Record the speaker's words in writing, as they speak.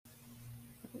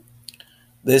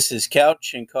This is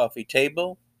Couch and Coffee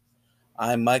Table.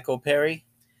 I'm Michael Perry,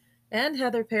 And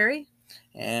Heather Perry.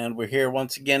 and we're here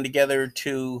once again together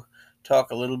to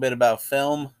talk a little bit about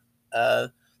film. Uh,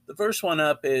 the first one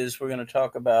up is we're going to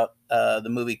talk about the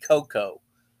movie Coco,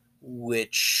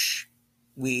 which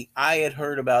I had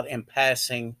heard about in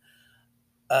passing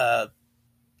a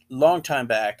long time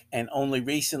back, and only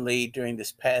recently during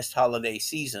this past holiday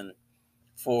season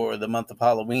for the month of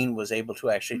Halloween was able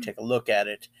to actually take a look at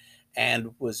it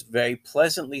and was very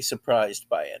pleasantly surprised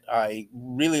by it. I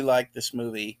really like this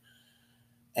movie,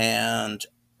 and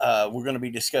we're going to be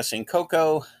discussing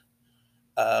Coco.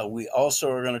 We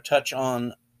also are going to touch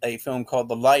on a film called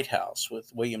The Lighthouse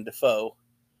with William Dafoe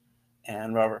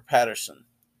and Robert Patterson.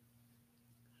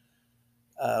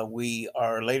 We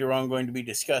are later on going to be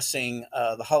discussing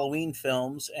the Halloween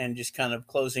films and just kind of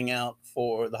closing out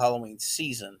for the Halloween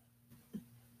season,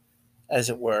 as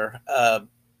it were.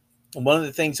 One of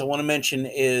the things I want to mention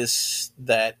is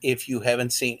that if you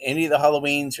haven't seen any of the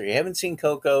Halloweens, or you haven't seen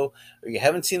Coco, or you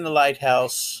haven't seen The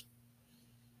Lighthouse,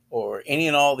 or any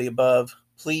and all of the above,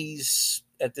 please,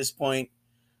 at this point,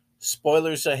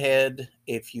 spoilers ahead.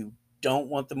 If you don't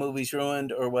want the movies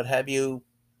ruined or what have you,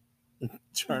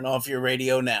 turn off your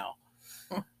radio now.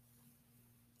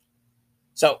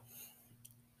 So,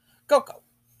 Coco.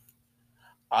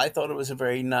 I thought it was a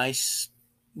very nice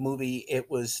movie.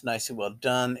 It was nicely well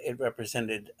done. It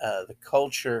represented the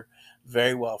culture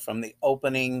very well from the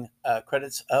opening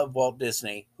credits of Walt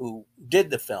Disney, who did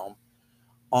the film,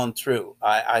 on through.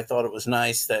 I thought it was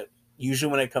nice that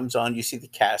usually when it comes on, you see the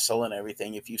castle and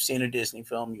everything. If you've seen a Disney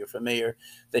film, you're familiar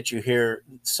that you hear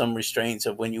some restraints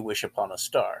of When You Wish Upon a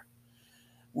Star.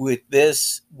 With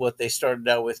this, what they started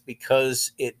out with,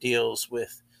 because it deals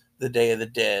with the Day of the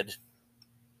Dead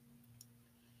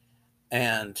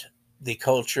and the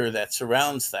culture that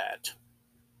surrounds that,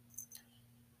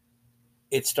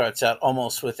 it starts out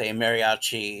almost with a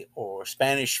mariachi or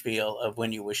Spanish feel of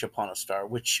When You Wish Upon a Star,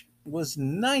 which was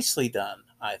nicely done,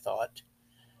 I thought.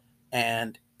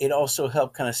 And it also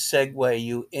helped kind of segue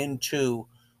you into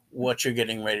what you're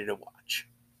getting ready to watch.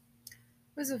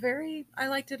 I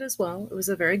liked it as well. It was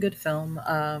a very good film.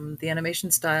 The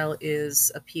animation style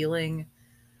is appealing.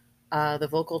 The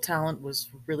vocal talent was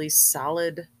really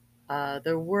solid.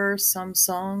 There were some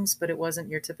songs, but it wasn't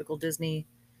your typical Disney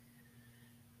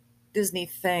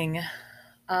thing.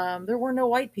 There were no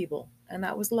white people, and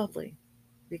that was lovely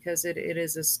because it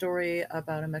is a story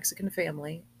about a Mexican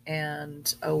family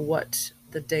and what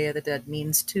the Day of the Dead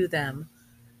means to them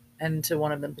and to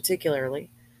one of them particularly.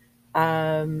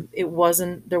 It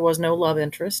wasn't There was no love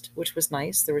interest, which was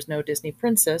nice. There was no Disney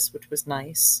princess, which was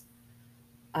nice.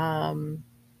 Um,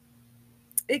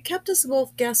 it kept us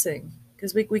both guessing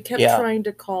because we kept Yeah, trying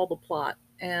to call the plot.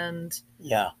 And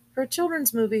yeah, for a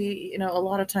children's movie, a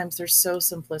lot of times they're so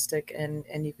simplistic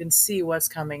and you can see what's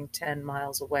coming 10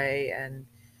 miles away and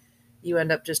you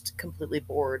end up just completely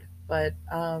bored. But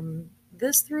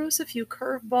this threw us a few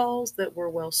curveballs that were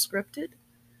well scripted.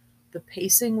 The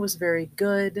pacing was very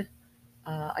good.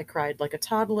 I cried like a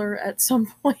toddler at some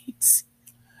points.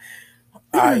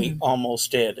 I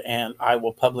almost did. And I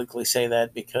will publicly say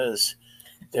that because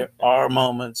there are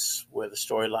moments where the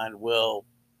storyline will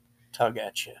tug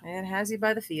at you. And has you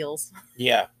by the feels.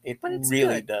 Yeah, it But it's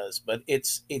really good. does, but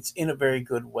it's in a very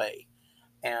good way.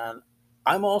 And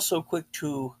I'm also quick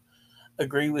to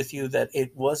agree with you that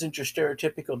it wasn't your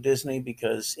stereotypical Disney,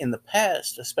 because in the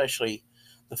past, especially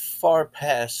the far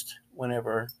past,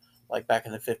 whenever, like back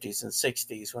in the 50s and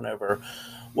 60s, whenever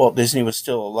Walt Disney was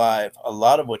still alive, a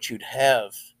lot of what you'd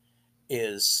have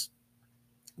is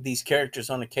these characters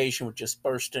on occasion would just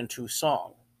burst into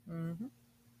song. Hmm.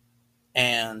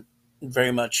 And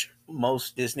very much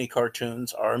most Disney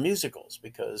cartoons are musicals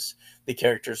because the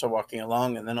characters are walking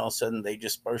along and then all of a sudden they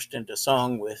just burst into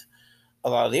song with a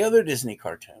lot of the other Disney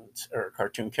cartoons or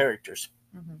cartoon characters.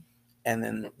 Hmm. And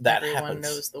then that Everyone happens.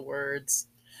 knows the words.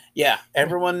 Yeah,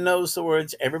 everyone knows the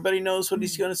words. Everybody knows what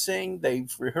he's Mm. going to sing.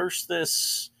 They've rehearsed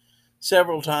this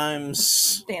several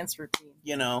times, Dance routine.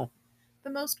 you know. The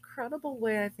most credible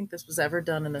way I think this was ever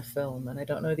done in a film, and I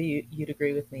don't know that you'd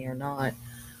agree with me or not,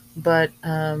 but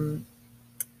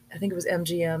I think it was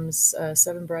MGM's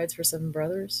Seven Brides for Seven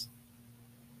Brothers.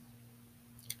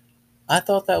 I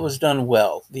thought that was done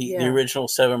well, the Yeah, original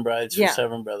Seven Brides for yeah,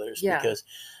 Seven Brothers, yeah. because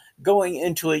going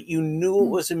into it, you knew it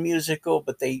was a musical,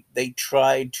 but they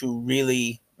tried to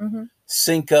really Mm-hmm.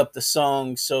 sync up the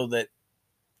song so that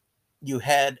you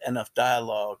had enough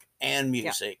dialogue and Yeah,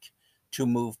 music to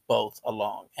move both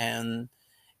along. And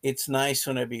it's nice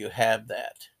whenever you have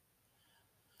that.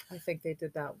 I think they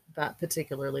did that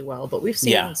particularly well, but we've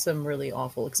Yeah. seen some really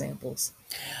awful examples.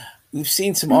 we've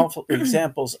seen some awful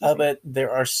examples Excuse of me. it.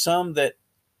 There are some that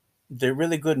they're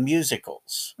really good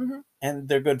musicals Hmm. and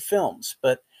they're good films,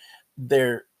 but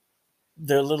they're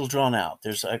they're a little drawn out.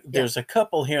 Yeah. There's a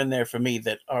couple here and there for me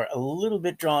that are a little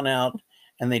bit drawn out,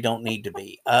 and they don't need to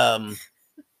be.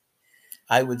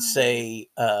 I would say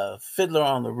Fiddler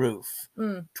on the Roof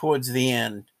Mm, towards the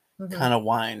end hmm. kind of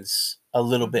winds a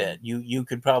little Hmm. bit. You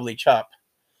could probably chop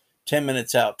 10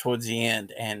 minutes out towards the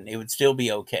end, and it would still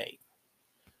be okay.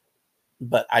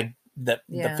 But the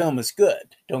Yeah. film is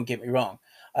good. Don't get me wrong.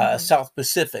 Hmm. South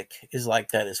Pacific is like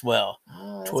that as well. Oh, it's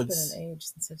been an Towards age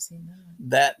since I've seen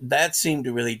that. that seemed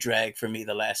to really drag for me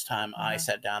the last time I Uh-huh.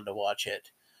 sat down to watch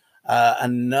it.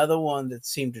 Another one that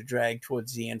seemed to drag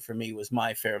towards the end for me was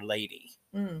My Fair Lady.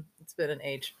 It's been an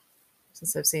age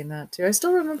since I've seen that too. I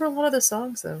still remember a lot of the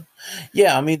songs though.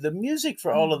 Yeah, I mean the music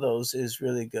for all of Mm. those is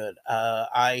really good.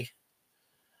 I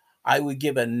would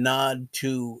give a nod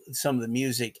to some of the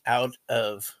music out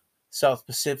of South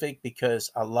Pacific because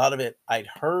a lot of it I'd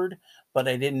heard, but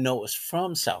I didn't know it was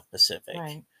from South Pacific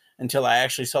Right. until I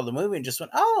actually saw the movie and just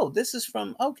went, "Oh, this is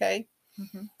from okay."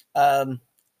 Hmm. Um,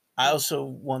 I Yeah. also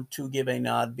want to give a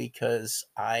nod because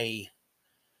I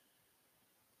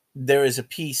there is a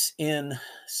piece in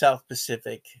South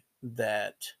Pacific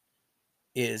that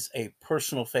is a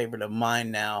personal favorite of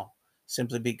mine now,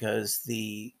 simply because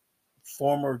the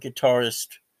former guitarist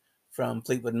from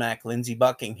Fleetwood Mac, Lindsey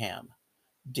Buckingham,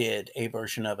 did a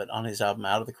version of it on his album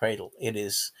Out of the Cradle. It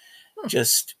is Hmm.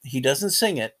 just, he doesn't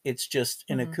sing it, it's just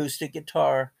an Hmm. acoustic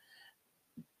guitar,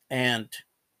 and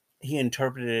he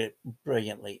interpreted it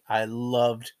brilliantly. I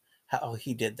loved how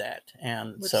he did that.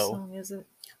 And Which so song is it?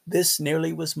 this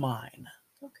nearly was mine.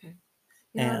 Okay.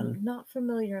 You know, And I'm not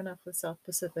familiar enough with South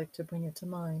Pacific to bring it to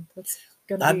mind. That's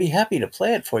gonna I'd be be happy to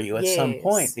play it for you at some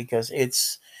point yes. because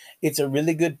it's a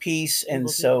really good piece. We And will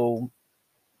do. so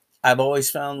I've always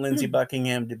found Lindsey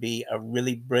Buckingham to be a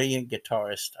really brilliant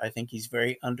guitarist. I think he's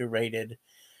very underrated.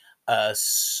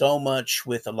 So much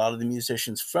with a lot of the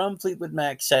musicians from Fleetwood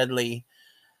Mac, sadly,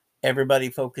 everybody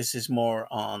focuses more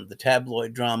on the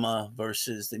tabloid drama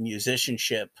versus the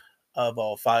musicianship of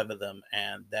all five of them.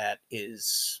 And that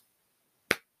is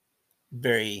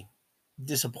very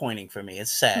disappointing for me.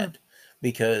 It's Hmm. sad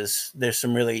because there's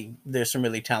some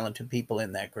really talented people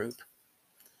in that group.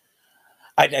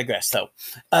 I digress though.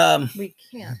 We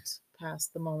can't pass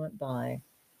the moment by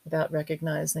without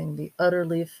recognizing the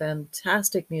utterly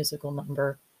fantastic musical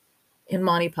number in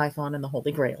Monty Python and the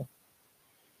Holy Grail.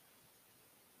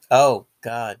 Oh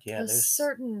God, yeah, A there's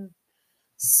certain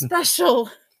special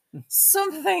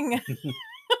something.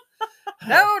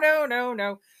 No, no, no,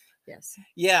 no. Yes.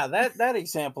 yeah, that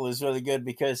example is really good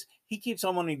because he keeps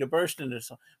on wanting to burst into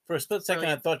some. For a split second, I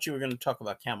Brilliant. thought you were going to talk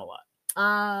about Camelot,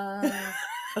 Uh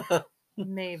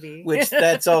maybe. which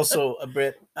that's also It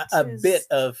a bit is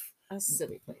of a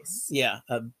silly place. yeah,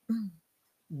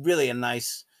 really a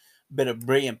nice bit of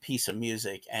brilliant piece of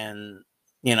music, and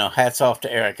hats off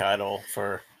to Eric Idle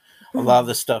for a lot of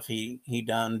the stuff he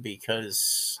done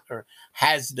because or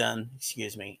has done.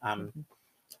 Excuse me,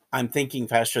 I'm thinking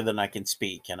faster than I can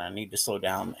speak, and I need to slow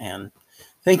down and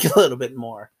think a little bit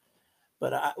more.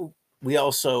 But we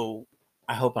also,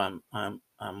 I hope I'm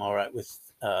all right with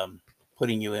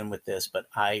putting you in with this. But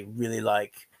I really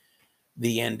like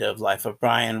the end of Life of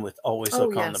Brian with "Always Oh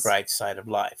Look on the yes. Bright Side of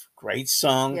Life." Great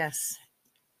song. Yes.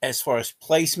 As far as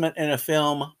placement in a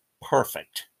film,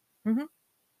 perfect, Hmm.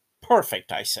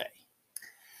 perfect. I say.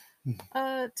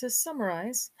 To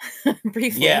summarize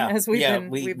briefly, Yeah, as yeah.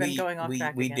 we've been going off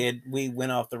track We again. did. We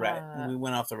went off the Uh, we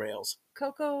went off the rails.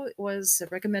 Coco was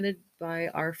recommended by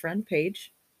our friend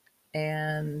Paige,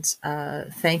 and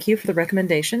thank you for the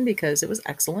recommendation because it was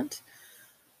excellent.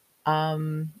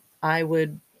 I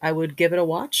would give it a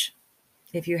watch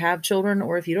if you have children,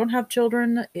 or if you don't have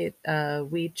children. It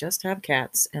we just have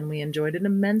cats, and we enjoyed it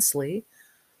immensely,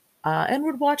 and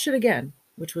would watch it again,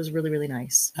 which was really really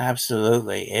nice.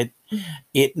 Absolutely.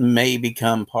 It may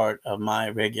become part of my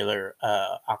regular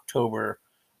October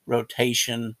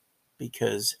rotation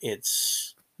because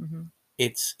Hmm.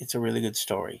 it's a really good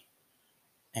story,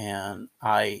 and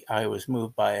I was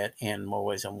moved by it in more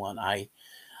ways than one. I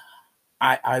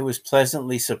was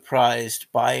pleasantly surprised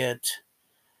by it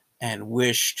and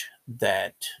wished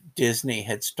that Disney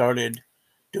had started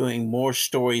doing more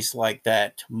stories like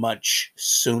that much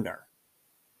sooner.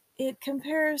 It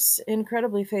compares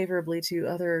incredibly favorably to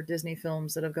other Disney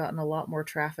films that have gotten a lot more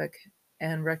traffic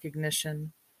and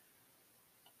recognition.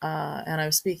 And I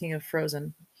was speaking of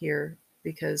Frozen here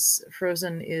because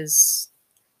Frozen is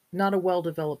not a well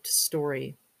developed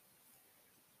story.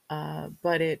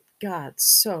 but it got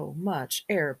so much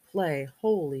airplay.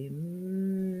 Holy,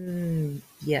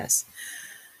 yes.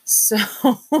 So,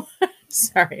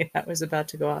 sorry, that was about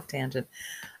to go off tangent.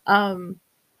 Um,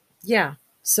 yeah,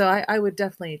 so I would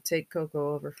definitely take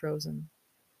Coco over Frozen.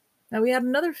 Now, we had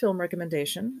another film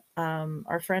recommendation.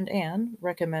 Our friend Anne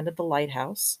recommended The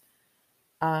Lighthouse.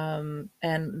 And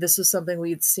this was something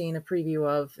we'd seen a preview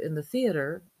of in the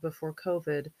theater before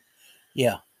COVID.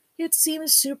 Yeah. It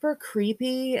seems super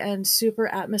creepy and super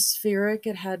atmospheric.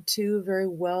 It had two very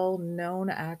well known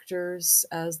actors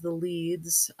as the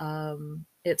leads.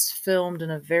 It's filmed in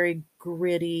a very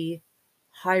gritty,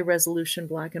 high resolution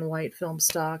black and white film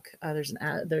stock. There's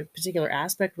the particular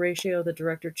aspect ratio the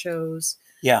director chose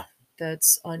Yeah.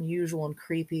 that's unusual and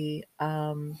creepy.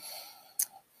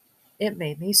 It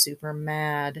made me super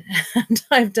mad. And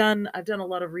I've done a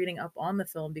lot of reading up on the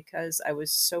film because I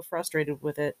was so frustrated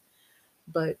with it.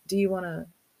 But do you want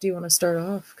to start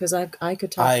off? Because I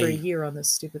could talk for a I year on this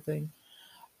stupid thing.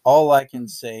 all I can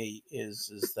say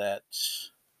is that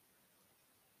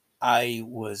I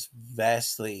was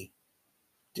vastly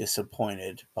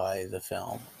disappointed by the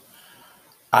film.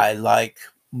 I like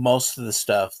most of the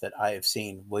stuff that I have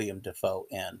seen William Dafoe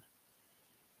in.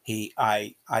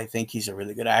 I think he's a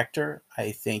really good actor.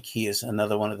 I think he is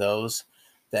another one of those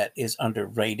that is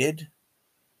underrated.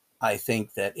 I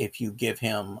think that if you give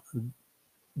him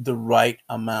the right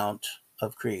amount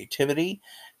of creativity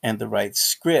and the right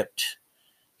script,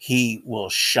 he will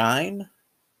shine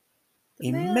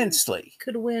The man immensely.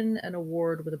 could win an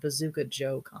award with a Bazooka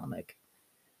Joe comic.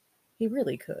 He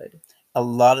really could. A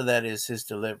lot of that is his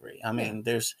delivery. I Yeah. mean,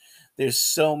 there's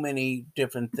so many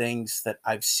different things that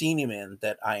I've seen him in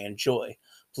that I enjoy.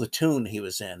 Platoon he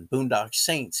was in, Boondock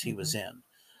Saints he was Hmm. in.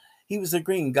 He was the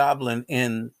Green Goblin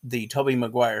in the Tobey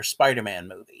Maguire Spider-Man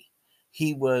movie.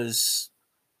 He was,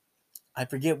 I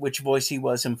forget which voice he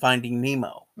was in Finding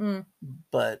Nemo, I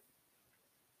but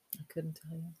couldn't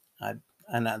tell you. I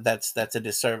and that's a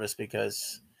disservice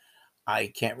because I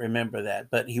can't remember that.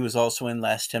 But he was also in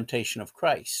Last Temptation of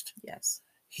Christ. Yes.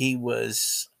 He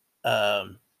was,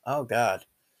 oh God,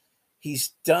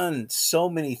 he's done so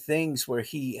many things where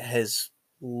he has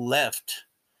left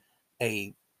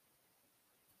a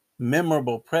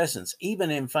memorable presence,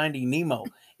 even in Finding Nemo,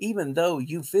 even though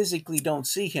you physically don't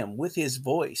see him with his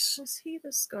voice. Was he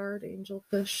the scarred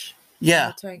angelfish in Yeah,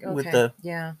 the tank? with Okay. the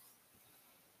Yeah.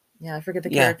 Yeah, I forget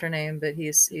the yeah, character name, but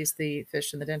he's the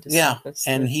fish in the dentist's yeah, office.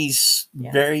 and That, he's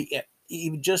yeah. very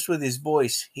even just with his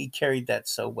voice, he carried that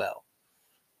so well.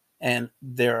 And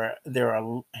there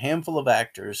are a handful of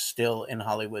actors still in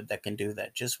Hollywood that can do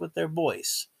that just with their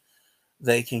voice.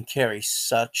 They can carry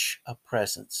such a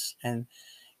presence and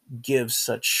give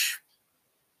such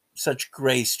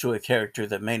grace to a character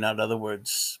that may not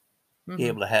otherwise be Hmm.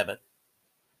 able to have it.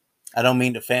 I don't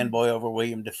mean to fanboy over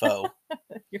William Defoe.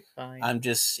 You're fine. I'm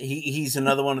just he's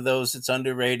another one of those that's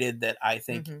underrated that I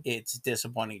think Hmm. it's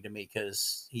disappointing to me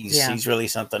because he's Yeah, he's really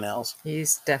something else.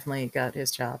 he's definitely got his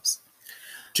chops.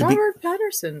 To be Robert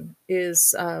Patterson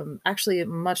is actually a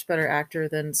much better actor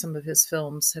than some of his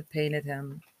films have painted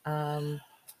him.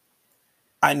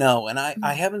 I know, and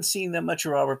I haven't seen that much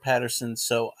of Robert Patterson,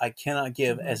 so I cannot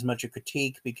give Mhm. as much a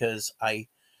critique because I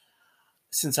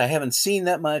since I haven't seen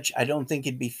that much, I don't think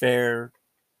it'd be fair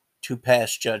to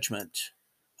pass judgment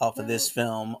off of this Well,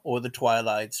 film or the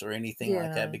Twilights or anything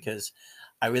like that yeah. because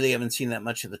I really haven't seen that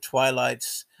much of the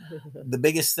Twilights. The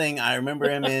biggest thing I remember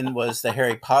him in was the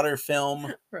Harry Potter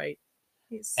film, Right.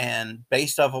 He's and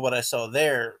based off of what I saw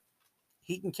there,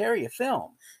 he can carry a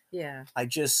film. yeah.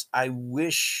 I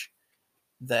wish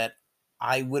that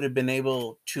I would have been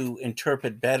able to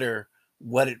interpret better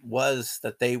what it was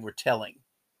that they were telling.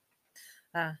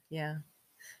 Yeah.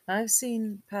 I've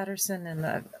seen Patterson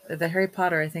and the Harry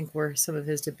Potter. I think were some of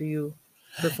his debut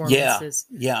Yeah, performances,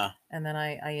 yeah, and then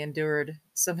I endured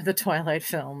some of the Twilight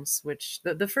films, which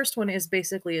the first one is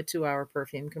basically a 2 hour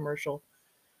perfume commercial.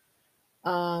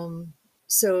 Um,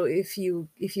 so if you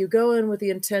go in with the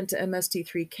intent to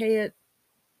MST3K it,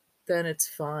 then it's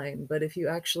fine. But if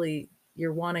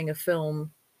you're wanting a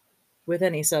film with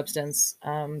any substance,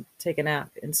 take a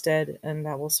nap instead, and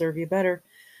that will serve you better.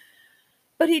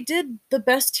 But he did the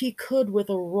best he could with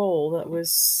a role that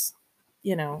was,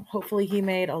 hopefully he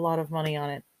made a lot of money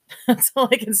on it. That's all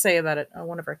I can say about it.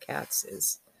 One of our cats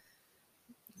is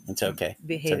it's okay. It's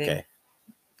behaving okay.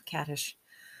 cattish.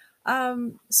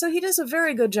 So he does a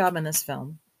very good job in this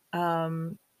film.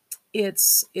 Um,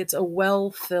 it's a well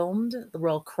filmed,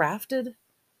 well crafted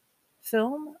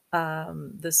film.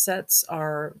 The sets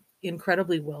are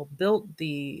incredibly well built.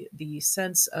 The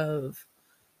sense of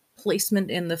placement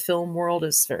in the film world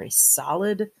is very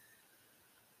solid.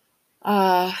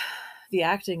 Uh, the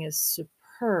acting is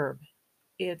superb.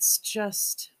 It's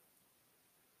just,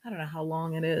 I don't know how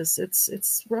long it is.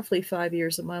 It's roughly 5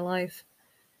 years of my life.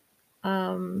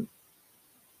 Um,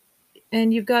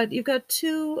 and you've got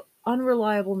two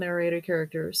unreliable narrator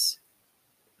characters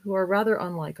who are rather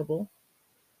unlikable.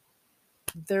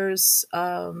 There's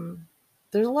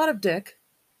there's a lot of dick,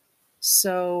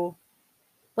 so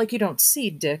like you don't see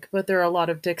dick, but there are a lot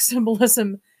of dick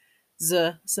symbolisms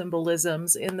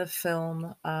in the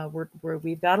film, where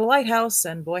we've got a lighthouse,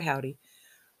 and boy howdy.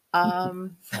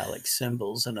 Phallic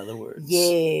symbols, in other words.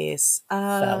 Yes.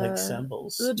 Phallic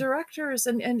symbols. The directors,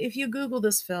 and if you Google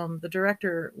this film, the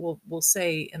director will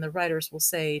say, and the writers will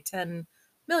say 10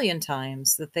 million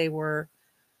times that they were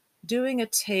doing a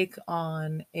take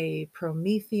on a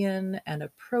Promethean and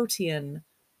a Protean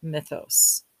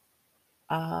mythos.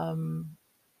 Um,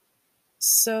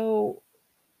 so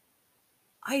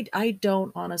I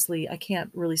don't honestly, I can't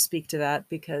really speak to that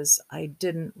because I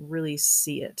didn't really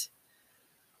see it.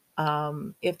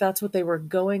 If that's what they were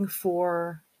going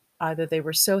for, either they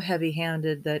were so heavy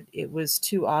handed that it was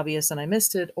too obvious and I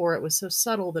missed it, or it was so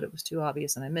subtle that it was too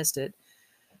obvious and I missed it.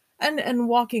 And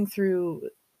walking through,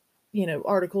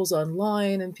 articles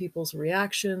online and people's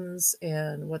reactions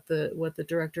and what the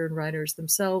director and writers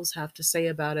themselves have to say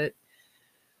about it,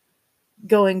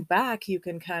 going back, you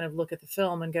can kind of look at the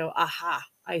film and go, aha,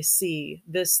 I see.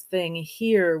 This thing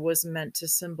here was meant to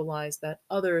symbolize that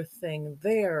other thing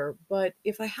there. But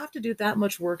if I have to do that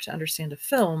much work to understand a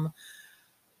film,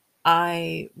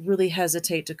 I really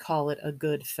hesitate to call it a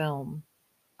good film,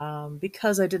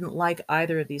 because I didn't like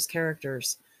either of these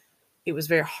characters. It was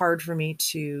very hard for me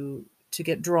to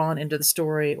get drawn into the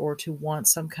story or to want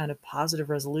some kind of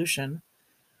positive resolution.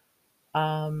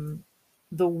 Um,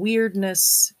 the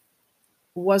weirdness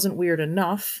wasn't weird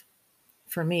enough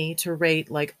for me to rate,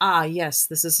 like, ah, yes,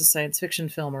 this is a science fiction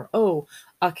film, or oh,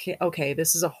 okay,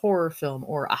 this is a horror film,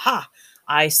 or aha,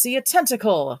 I see a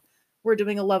tentacle, we're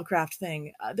doing a Lovecraft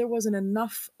thing. There wasn't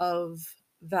enough of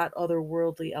that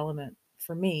otherworldly element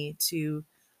for me to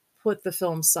put the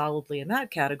film solidly in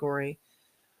that category.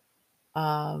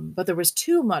 But there was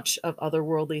too much of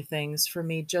otherworldly things for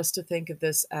me just to think of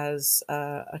this as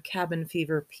a cabin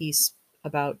fever piece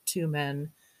about two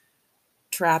men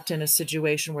trapped in a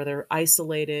situation where they're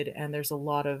isolated and there's a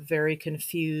lot of very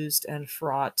confused and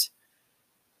fraught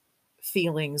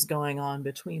feelings going on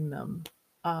between them.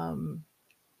 Um,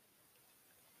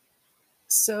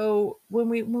 so when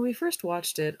we first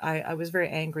watched it, I was very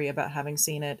angry about having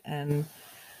seen it, and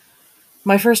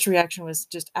my first reaction was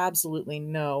just absolutely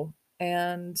no.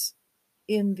 And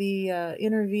in the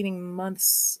intervening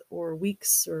months or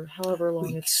weeks or however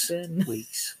long it's Weeks. been,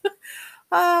 Weeks.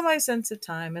 my sense of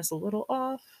time is a little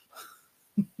off.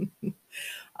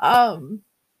 um,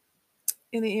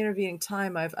 in the intervening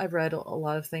time, I've read a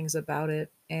lot of things about it,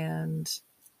 and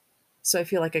so I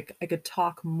feel like I could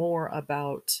talk more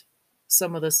about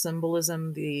some of the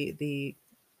symbolism the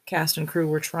cast and crew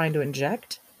were trying to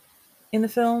inject in the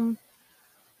film,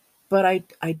 but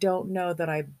I don't know that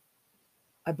I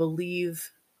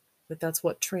believe that that's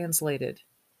what translated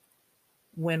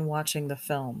when watching the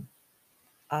film.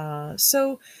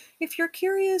 So if you're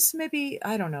curious, maybe,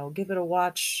 I don't know, give it a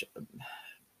watch,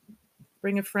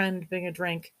 bring a friend, bring a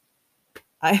drink.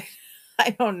 I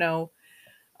I don't know.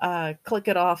 Click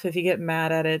it off if you get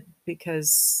mad at it,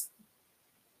 because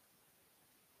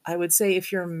I would say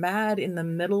if you're mad in the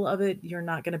middle of it, you're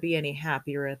not going to be any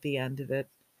happier at the end of it.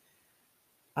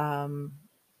 Um,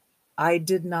 I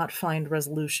did not find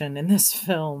resolution in this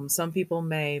film. Some people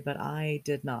may, but I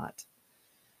did not.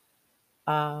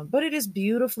 But it is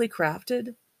beautifully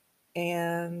crafted,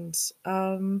 and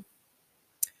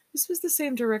this was the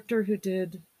same director who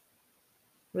did,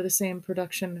 or the same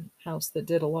production house that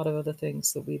did a lot of other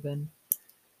things that we've been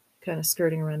kind of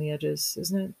skirting around the edges,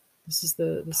 isn't it? This is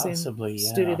the same Possibly,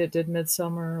 studio yeah. that did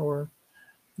Midsummer, or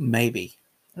Maybe.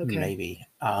 okay, Maybe.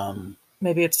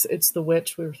 maybe it's The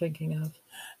Witch we were thinking of.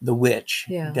 The Witch.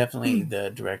 Yeah, Definitely the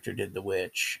director did The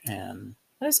Witch. And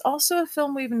it's also a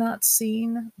film we've not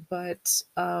seen, but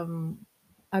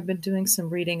I've been doing some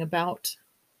reading about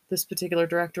this particular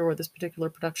director or this particular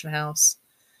production house.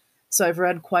 So I've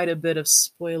read quite a bit of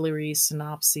spoilery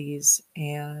synopses,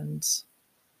 and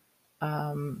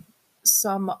um,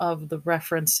 some of the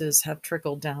references have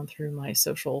trickled down through my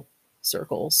social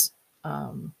circles.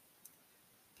 Um,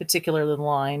 Particularly the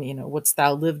line, "Wouldst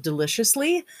thou live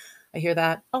deliciously?" I hear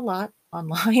that a lot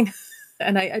online,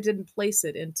 and I didn't place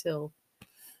it until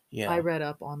I yeah. read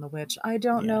up on The Witch. I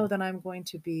don't know Yeah.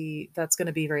 that that's going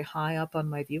to be very high up on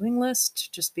my viewing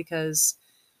list, just because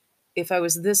if I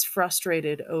was this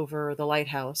frustrated over The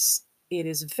Lighthouse, it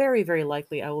is very, very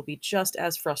likely I will be just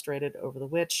as frustrated over The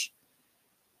Witch.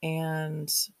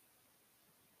 And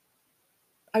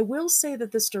I will say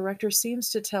that this director seems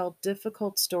to tell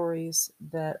difficult stories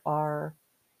that are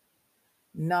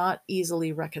not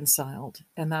easily reconciled,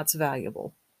 and that's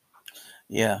valuable.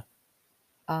 Yeah.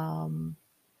 Um,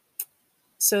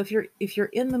 so if you're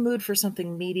in the mood for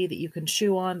something meaty that you can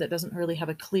chew on, that doesn't really have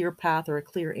a clear path or a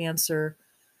clear answer,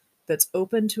 that's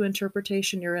open to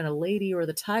interpretation, you're in a Lady or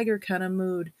the Tiger kind of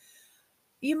mood,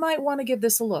 you might want to give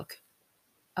this a look.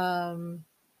 Um,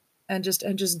 and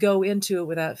just go into it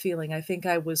with that feeling. I think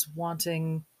I was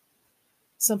wanting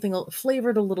something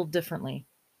flavored a little differently.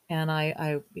 And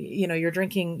you're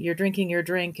drinking your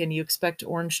drink and you expect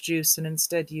orange juice and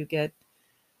instead you get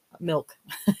milk.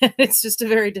 It's just a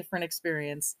very different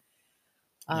experience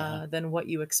Yeah. than what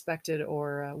you expected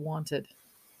or wanted.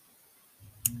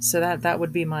 So that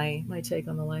would be my take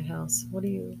on The Lighthouse. What do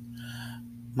you?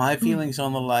 My feelings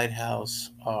on The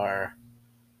Lighthouse are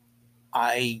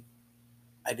I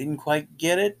I didn't quite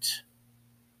get it,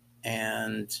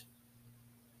 and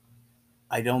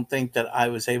I don't think that I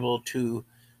was able to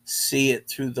see it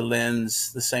through the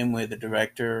lens the same way the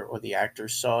director or the actor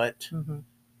saw it. Mm-hmm.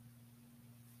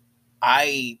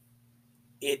 I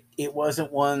it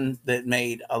wasn't one that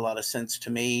made a lot of sense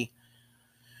to me.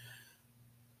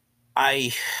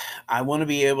 I I want to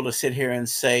be able to sit here and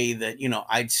say that,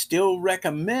 I'd still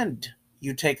recommend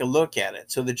you take a look at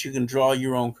it so that you can draw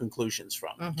your own conclusions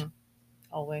from it. Mm-hmm.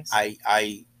 Always.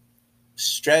 I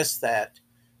stress that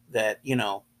I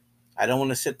don't want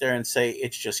to sit there and say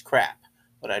it's just crap.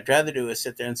 What I'd rather do is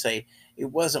sit there and say it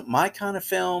wasn't my kind of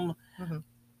film. Mm-hmm.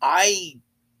 I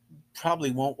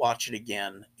probably won't watch it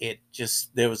again. It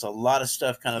just there was a lot of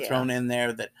stuff kind of Yeah. thrown in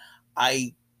there that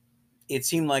I it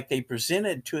seemed like they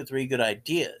presented two or three good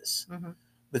ideas, Mm-hmm.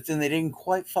 but then they didn't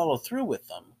quite follow through with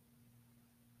them.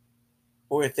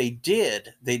 Or if they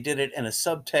did it in a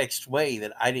subtext way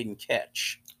that I didn't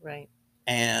catch. Right.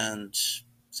 And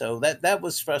so that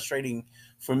was frustrating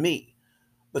for me.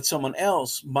 But someone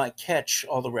else might catch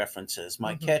all the references,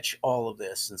 might Mm-hmm. catch all of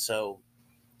this. And so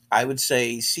I would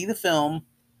say see the film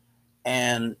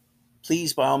and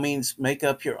please, by all means, make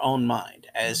up your own mind.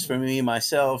 As Mm-hmm. for me,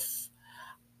 myself,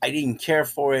 I didn't care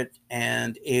for it,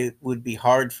 and it would be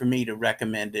hard for me to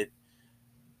recommend it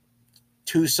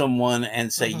to someone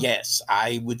and say, Mm-hmm. yes,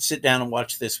 I would sit down and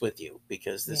watch this with you,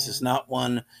 because this Yeah. is not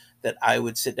one that I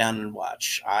would sit down and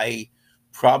watch. I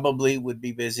probably would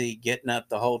be busy getting up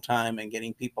the whole time and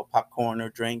getting people popcorn or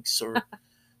drinks or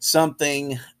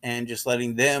something and just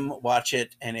letting them watch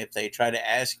it. And if they try to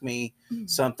ask me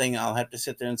something, I'll have to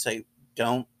sit there and say,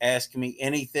 don't ask me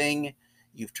anything.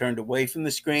 You've turned away from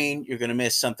the screen. You're going to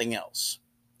miss something else.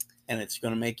 And it's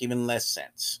going to make even less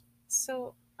sense.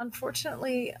 So,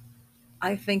 unfortunately,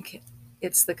 I think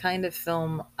it's the kind of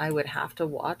film I would have to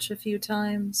watch a few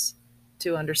times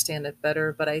to understand it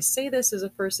better. But I say this as a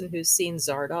person who's seen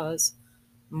Zardoz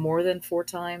more than 4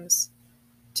 times,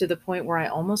 to the point where I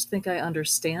almost think I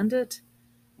understand it.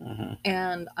 Mhm.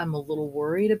 And I'm a little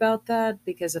worried about that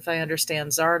because if I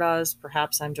understand Zardoz,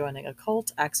 perhaps I'm joining a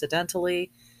cult accidentally.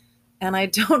 And I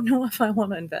don't know if I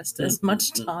want to invest as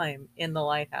much time in The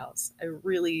Lighthouse. I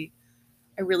really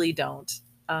don't.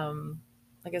 Um,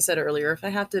 like I said earlier, if I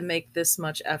have to make this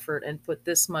much effort and put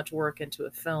this much work into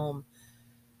a film,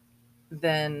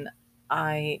 then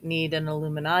I need an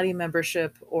Illuminati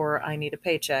membership or I need a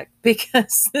paycheck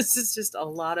because this is just a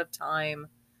lot of time.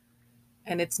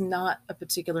 And it's not a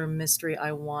particular mystery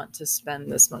I want to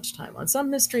spend this much time on. Some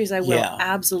mysteries I will Yeah.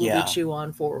 absolutely Yeah. chew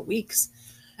on for weeks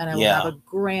and I will have Yeah. a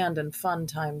grand and fun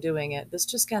time doing it. This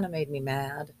just kind of made me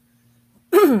mad.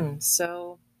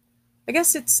 So I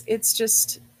guess it's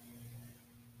just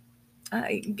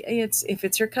it's if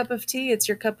it's your cup of tea, it's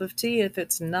your cup of tea. If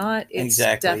it's not, it's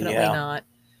Exactly. definitely Yeah.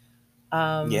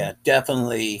 not. Yeah.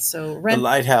 Definitely. So The rent,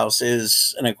 Lighthouse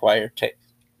is an acquired taste.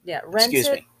 yeah, rent Excuse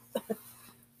it, me.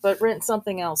 but rent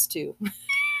something else too.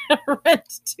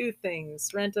 Rent two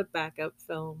things. Rent a backup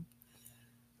film.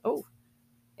 Oh,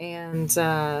 and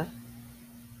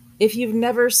if you've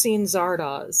never seen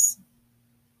Zardoz,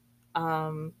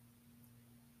 um,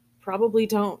 probably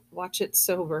don't watch it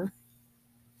sober.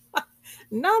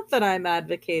 Not that I'm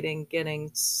advocating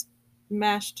getting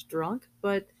smashed drunk,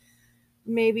 but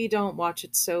maybe don't watch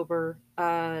it sober.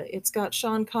 It's got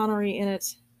Sean Connery in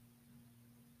it.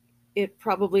 It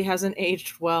probably hasn't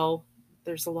aged well.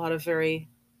 There's a lot of very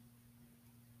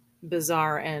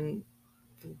bizarre and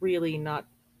really not,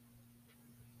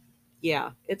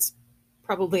 yeah, it's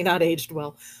probably not aged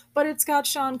well. But it's got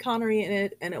Sean Connery in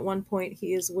it, and at one point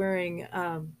he is wearing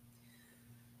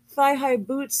thigh-high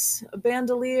boots, a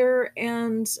bandolier,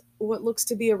 and what looks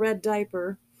to be a red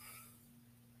diaper.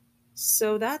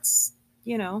 So that's,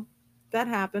 you know, that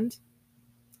happened.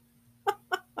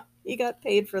 He got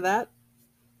paid for that.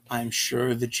 I'm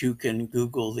sure that you can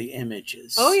Google the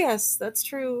images. Oh, yes, that's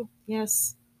true.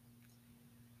 Yes.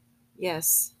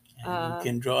 Yes. And you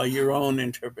can draw your own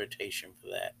interpretation for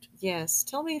that. Yes.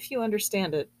 Tell me if you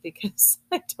understand it, because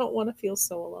I don't want to feel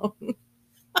so alone.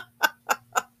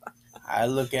 I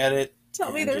look at it.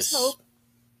 Tell me there's hope.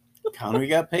 Connery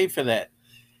got paid for that.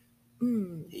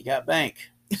 Mm. He got bank.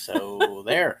 So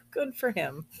there. Good for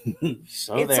him.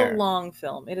 So it's there. a long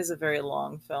film. It is a very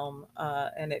long film,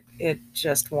 and it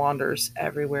just wanders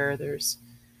everywhere. There's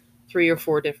 3 or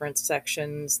 4 different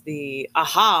sections. The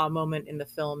aha moment in the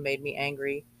film made me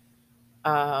angry.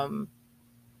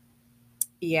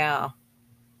 Yeah.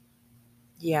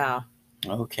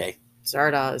 Okay.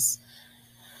 Zardoz.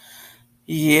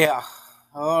 Yeah.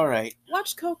 All right.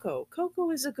 Watch Coco.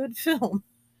 Coco is a good film.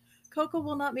 Coco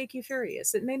will not make you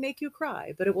furious. It may make you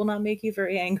cry, but it will not make you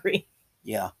very angry.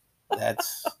 Yeah.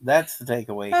 That's the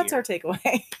takeaway. That's here. our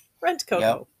takeaway. Rent Coco.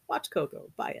 Yep. Watch Coco.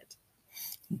 Buy it.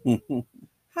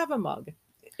 Have a mug.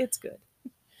 It's good.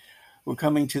 We're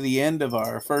coming to the end of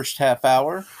our first half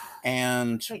hour,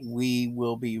 and we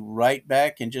will be right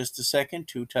back in just a second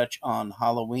to touch on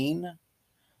Halloween,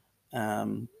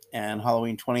 and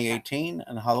Halloween 2018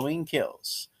 and Halloween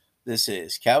Kills. This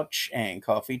is Couch and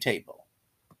Coffee Table.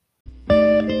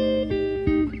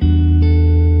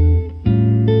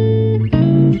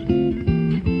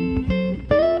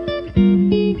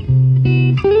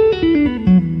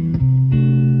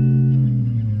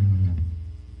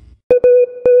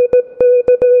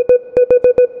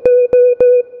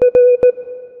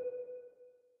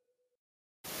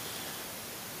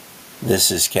 This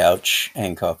is Couch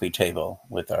and Coffee Table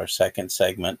with our second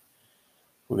segment.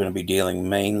 We're going to be dealing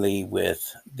mainly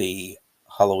with the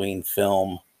Halloween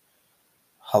film,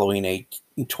 Halloween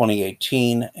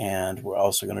 2018, and we're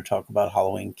also going to talk about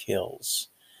Halloween Kills.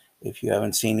 If you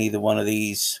haven't seen either one of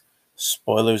these,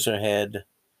 spoilers ahead.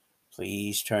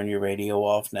 Please turn your radio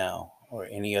off now, or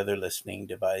any other listening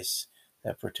device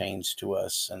that pertains to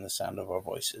us and the sound of our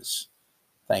voices.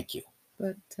 Thank you.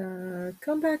 But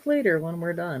come back later when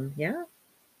we're done, yeah?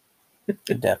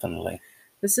 Definitely.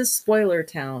 This is spoiler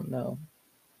town, though.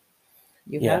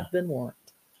 You have been warned.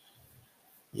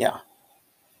 Yeah.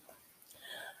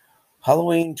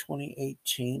 Halloween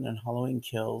 2018 and Halloween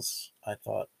Kills, I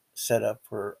thought, set up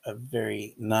for a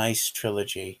very nice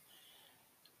trilogy.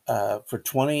 For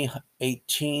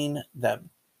 2018, that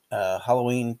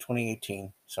Halloween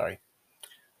 2018, sorry,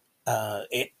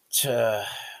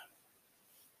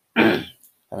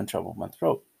 having trouble with my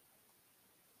throat.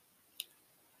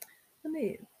 Let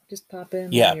me just pop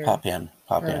in. Yeah, pop in.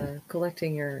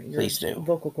 Collecting your Please do.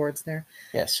 Vocal cords there.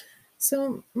 Yes.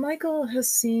 So Michael has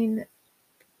seen,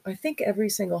 I think, every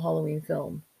single Halloween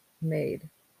film made,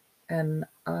 and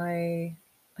I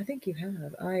think you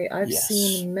have. I've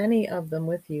seen many of them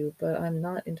with you, but I'm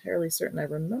not entirely certain I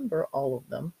remember all of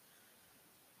them.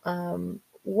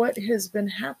 What has been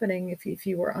happening, if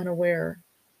you were unaware,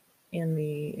 in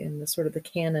the sort of the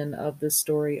canon of the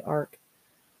story arc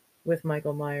with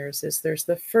Michael Myers, is there's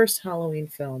the first Halloween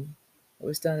film. It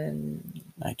was done in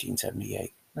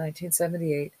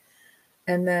 1978.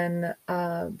 And then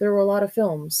there were a lot of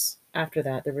films after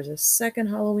that. There was a second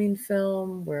Halloween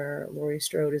film where Laurie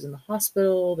Strode is in the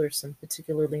hospital. There's some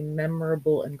particularly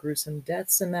memorable and gruesome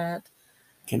deaths in that.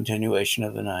 Continuation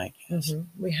of the night. Yes.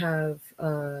 Mm-hmm. We have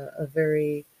a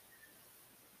very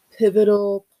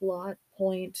pivotal plot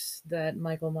point that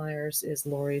Michael Myers is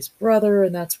Laurie's brother,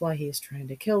 and that's why he's trying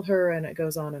to kill her, and it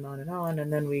goes on and on and on.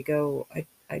 And then we go,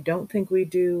 I don't think we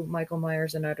do Michael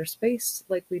Myers in outer space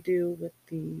like we do with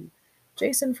the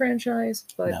Jason franchise,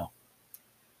 but no.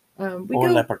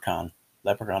 Leprechaun.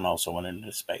 Leprechaun also went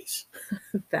into space.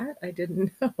 That I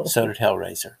didn't know. So did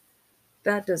Hellraiser.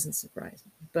 That doesn't surprise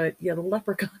me. But yeah, the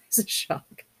Leprechaun is a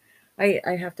shock. I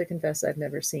have to confess I've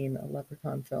never seen a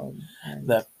Leprechaun film.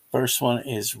 The first one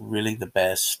is really the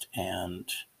best, and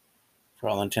for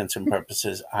all intents and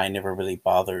purposes, I never really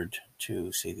bothered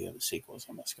to see the other sequels.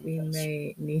 I must confess. We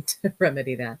may need to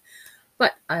remedy that.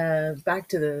 But back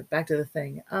to the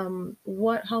thing.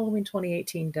 What Halloween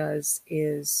 2018 does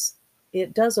is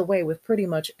it does away with pretty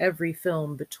much every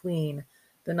film between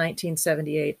the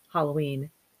 1978 Halloween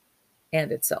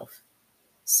and itself.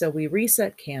 So we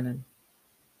reset canon.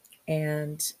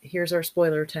 And here's our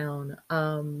spoiler town.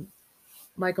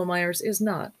 Michael Myers is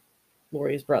not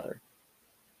Laurie's brother.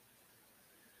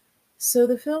 So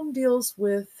the film deals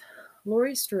with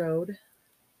Laurie Strode,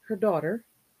 her daughter,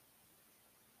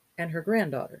 and her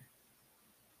granddaughter.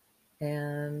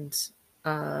 and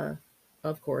uh,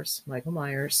 of course Michael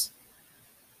Myers.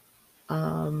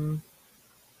 Um,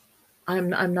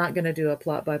 I'm not going to do a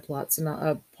plot by plot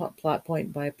plot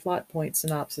point by plot point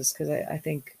synopsis because I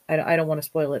think I don't want to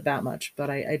spoil it that much. But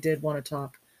I did want to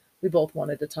talk. We both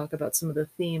wanted to talk about some of the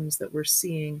themes that we're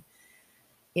seeing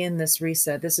in this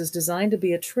reset. This is designed to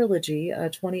be a trilogy,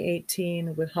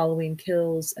 2018 with Halloween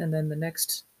Kills, and then the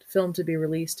next film to be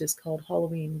released is called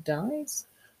Halloween Dies.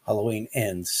 Halloween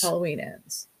Ends. Halloween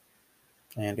Ends.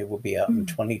 And it will be out in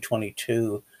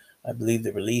 2022. I believe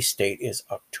the release date is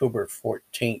October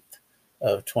 14th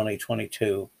of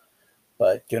 2022.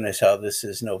 But goodness, how this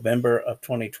is November of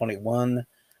 2021.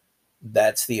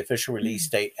 That's the official release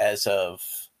date as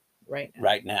of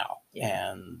right now.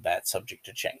 Yeah. And that's subject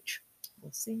to change.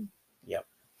 We'll see. Yep.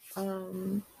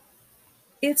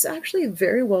 It's actually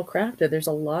very well crafted. There's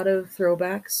a lot of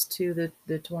throwbacks to the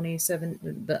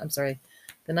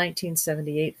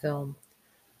 1978 film.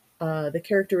 The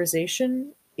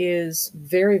characterization is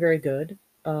very, very good.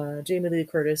 Jamie Lee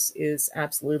Curtis is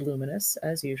absolutely luminous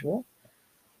as usual.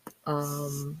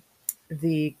 The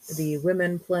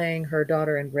women playing her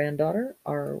daughter and granddaughter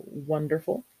are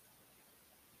wonderful.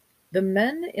 The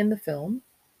men in the film,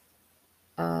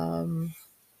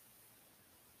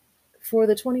 for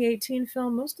the 2018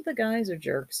 film, most of the guys are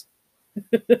jerks.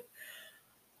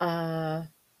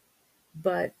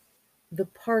 But the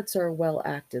parts are well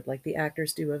acted. Like the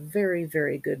actors do a very,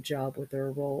 very good job with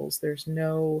their roles. There's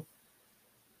no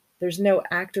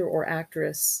actor or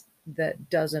actress that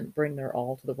doesn't bring their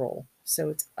all to the role. So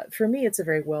it's, for me, it's a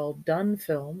very well done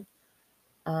film.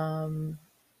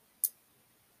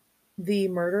 The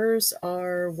murders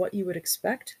are what you would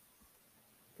expect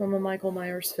from a Michael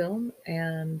Myers film,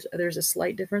 and there's a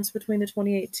slight difference between the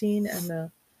 2018 and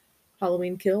the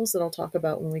Halloween Kills that I'll talk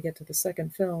about when we get to the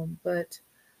second film. But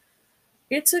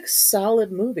it's a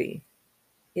solid movie.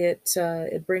 It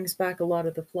brings back a lot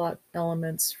of the plot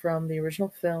elements from the original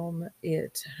film.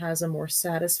 It has a more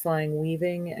satisfying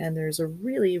weaving, and there's a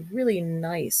really, really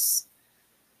nice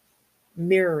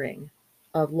mirroring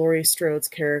of Laurie Strode's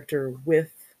character with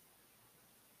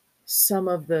some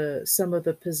of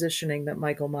the positioning that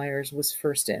Michael Myers was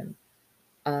first in.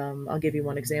 I'll give you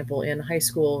one example. In high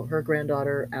school, her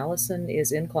granddaughter Allison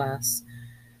is in class.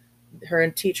 Her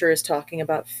teacher is talking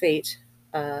about fate.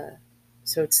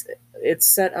 So it's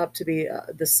set up to be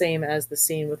the same as the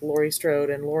scene with Laurie Strode,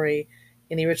 and Laurie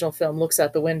in the original film looks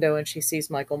out the window and she sees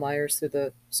Michael Myers through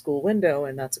the school window,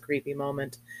 and that's a creepy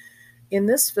moment. In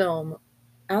this film,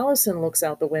 Allison looks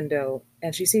out the window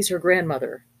and she sees her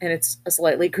grandmother, and it's a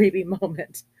slightly creepy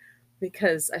moment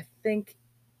because I think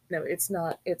no, it's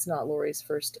not Laurie's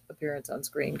first appearance on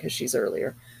screen because she's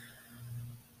earlier.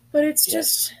 But it's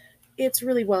just it's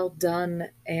really well done,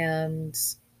 and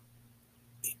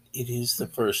it is the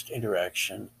first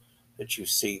interaction that you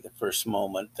see, the first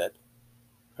moment that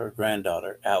her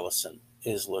granddaughter Allison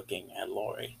is looking at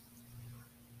Laurie.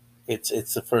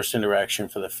 It's the first interaction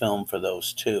for the film for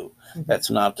those two. Mm-hmm. That's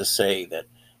not to say that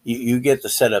you get the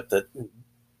setup that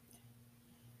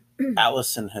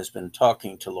Allison has been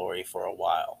talking to Laurie for a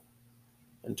while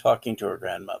and talking to her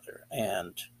grandmother,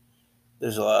 and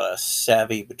there's a lot of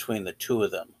savvy between the two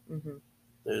of them. Mm-hmm.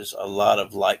 There's a lot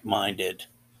of like-minded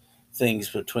things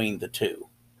between the two.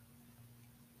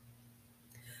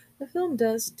 The film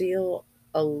does deal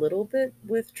a little bit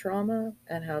with trauma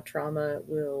and how trauma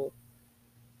will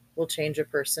change a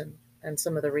person and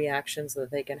some of the reactions that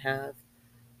they can have.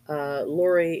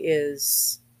 Laurie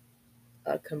is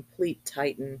a complete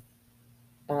titan.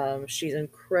 She's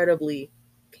incredibly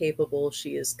capable.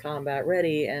 She is combat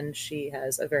ready, and she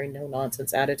has a very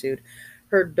no-nonsense attitude.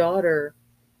 Her daughter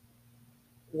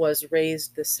was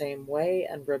raised the same way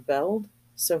and rebelled.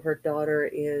 So her daughter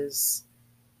is,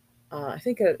 I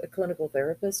think, a clinical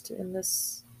therapist in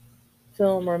this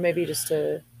film, or maybe just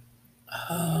a.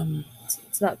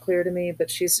 It's not clear to me, but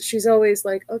she's always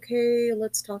like, okay,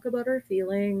 let's talk about our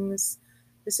feelings.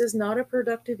 This is not a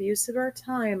productive use of our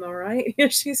time, all right?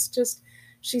 She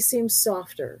seems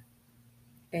softer,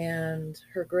 and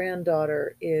her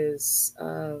granddaughter is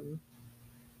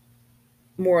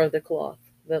more of the cloth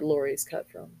that Laurie's cut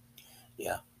from.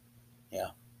 Yeah.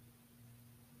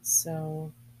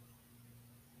 So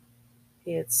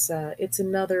it's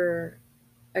another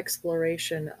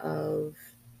exploration of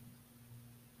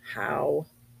how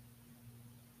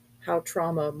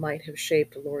trauma might have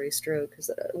shaped Laurie Strode, because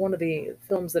one of the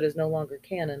films that is no longer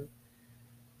canon,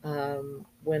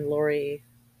 when Laurie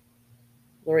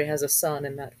has a son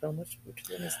in that film. Which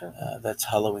one is that? That's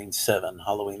Halloween 7,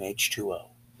 Halloween H2O.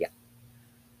 Yeah.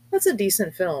 That's a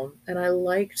decent film, and I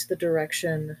liked the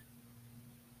direction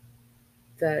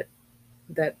that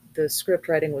that the script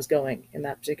writing was going in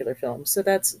that particular film. So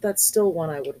that's still one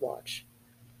I would watch.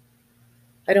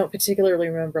 I don't particularly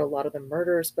remember a lot of the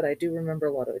murders, but I do remember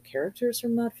a lot of the characters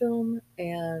from that film,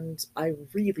 and I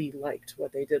really liked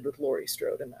what they did with Laurie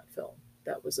Strode in that film.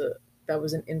 That was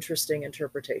an interesting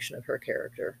interpretation of her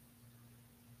character.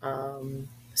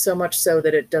 So much so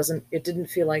that it didn't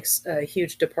feel like a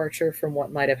huge departure from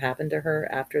what might have happened to her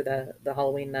after the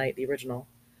Halloween night, the original,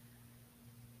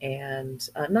 and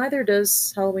neither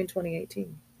does Halloween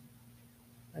 2018.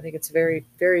 I think it's very,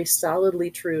 very solidly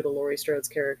true to Laurie Strode's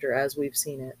character as we've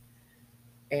seen it,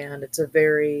 and it's a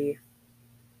very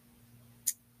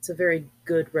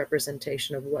good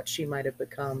representation of what she might have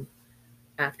become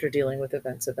after dealing with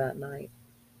events of that night.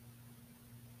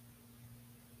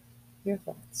 Your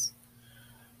thoughts?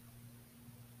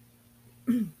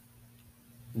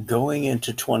 Going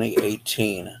into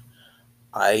 2018,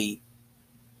 I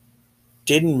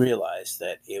didn't realize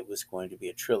that it was going to be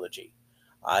a trilogy.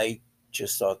 I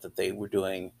just thought that they were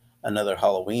doing another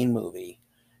Halloween movie,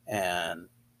 and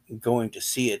going to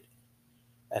see it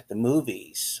at the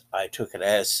movies, I took it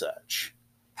as such.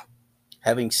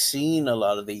 Having seen a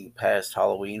lot of the past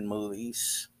Halloween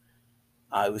movies,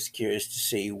 I was curious to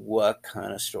see what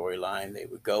kind of storyline they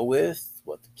would go with,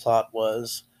 what the plot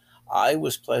was. I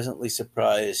was pleasantly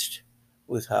surprised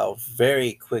with how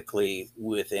very quickly,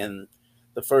 within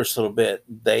the first little bit,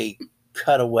 they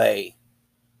cut away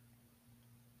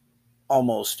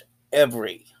almost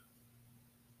every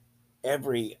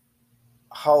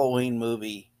Halloween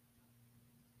movie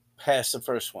past the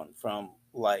first one, from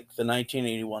like the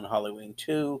 1981 Halloween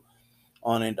 2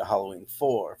 on into Halloween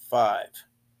 4, 5,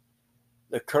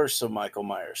 The Curse of Michael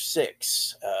Myers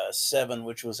 6, 7,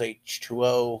 which was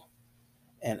H2O,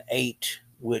 and 8,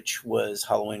 which was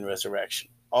Halloween Resurrection.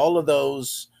 All of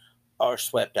those are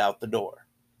swept out the door,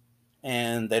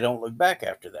 and they don't look back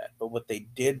after that. But what they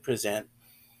did present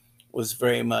was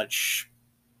very much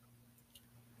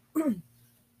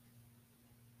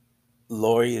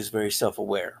Laurie is very self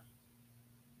aware.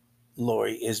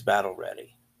 Laurie is battle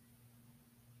ready.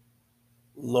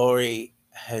 Laurie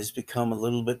has become a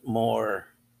little bit more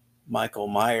Michael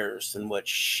Myers than what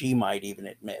she might even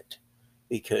admit,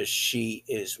 because she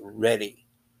is ready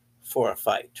for a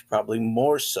fight, probably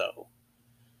more so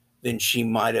than she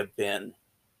might have been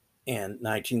in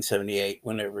 1978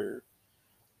 whenever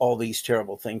all these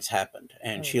terrible things happened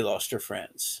and she lost her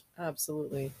friends.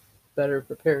 Absolutely. Better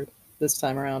prepared this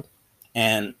time around.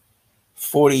 And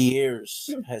 40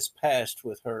 years has passed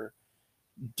with her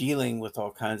dealing with all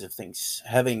kinds of things,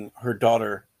 having her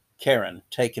daughter Karen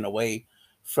taken away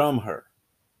from her.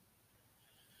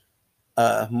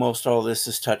 Most all this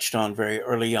is touched on very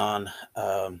early on,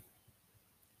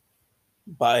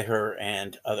 by her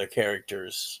and other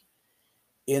characters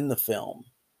in the film.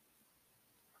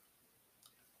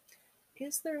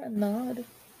 Is there a nod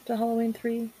to Halloween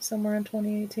 3 somewhere in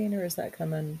 2018, or is that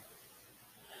coming?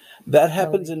 That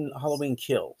happens in Halloween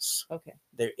Kills. Okay.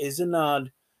 There is a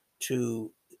nod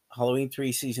to Halloween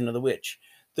 3 Season of the Witch.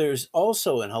 There's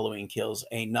also in Halloween Kills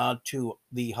a nod to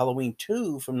the Halloween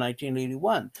 2 from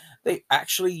 1981. They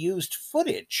actually used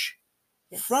footage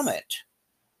from it.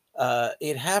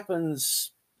 It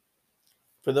happens,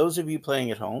 for those of you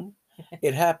playing at home,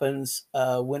 it happens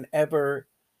whenever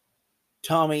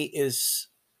Tommy is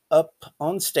up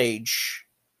on stage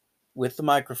with the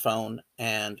microphone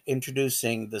and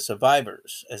introducing the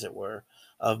survivors, as it were,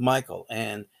 of Michael,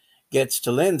 and gets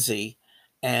to Lindsay,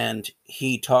 and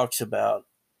he talks about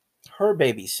her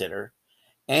babysitter,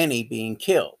 Annie, being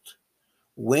killed.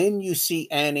 When you see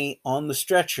Annie on the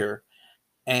stretcher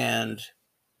and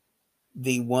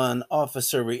the one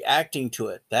officer reacting to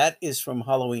it, that is from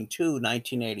Halloween 2,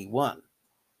 1981.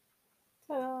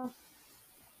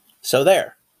 So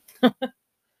there.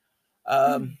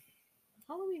 Halloween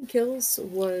Kills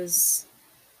was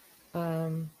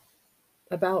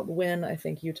about when I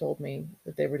think you told me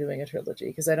that they were doing a trilogy,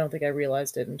 because I don't think I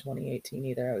realized it in 2018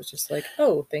 either. I was just like,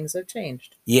 oh, things have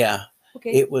changed. Yeah.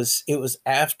 Okay. It was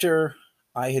after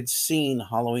I had seen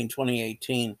Halloween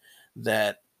 2018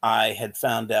 that I had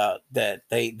found out that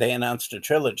they announced a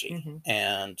trilogy. Mhm.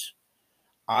 And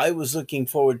I was looking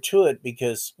forward to it,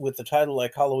 because with the title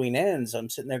like Halloween Ends, I'm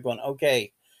sitting there going,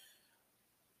 okay,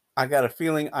 I got a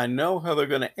feeling I know how they're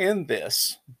going to end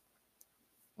this.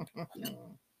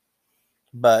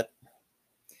 But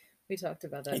we talked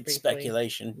about that it's briefly.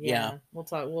 Speculation. Yeah.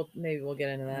 Maybe we'll get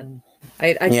into that.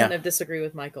 I kind of disagree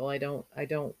with Michael. I don't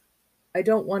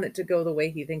want it to go the way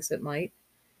he thinks it might.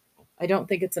 I don't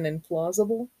think it's an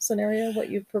implausible scenario what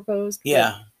you've proposed.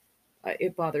 Yeah.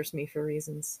 It bothers me for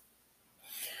reasons.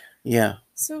 Yeah.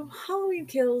 So Halloween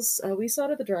Kills, we saw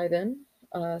it at the drive-in.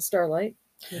 Starlight,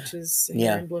 which is here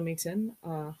Yeah. in Bloomington.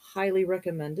 Highly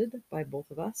recommended by both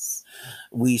of us.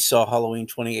 We saw Halloween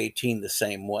 2018 the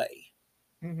same way.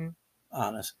 Mm-hmm.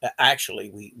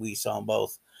 Actually, we saw them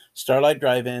both. Starlight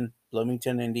Drive-In,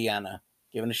 Bloomington, Indiana.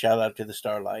 Giving a shout out to the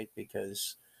Starlight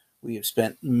because we have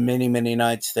spent many, many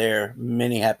nights there,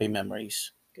 many happy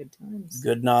memories. Good times.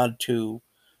 Good nod to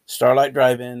Starlight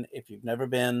Drive-In. If you've never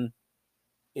been,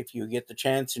 if you get the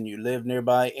chance and you live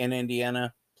nearby in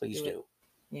Indiana, please do.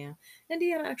 Yeah.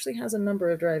 Indiana actually has a number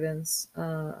of drive-ins.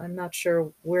 I'm not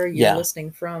sure where you're Yeah.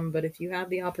 listening from, but if you have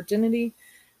the opportunity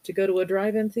to go to a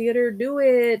drive-in theater, do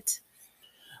it.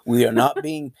 We are not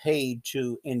being paid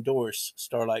to endorse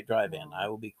Starlight Drive-In. No. I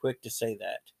will be quick to say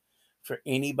that. For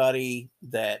anybody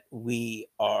that we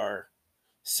are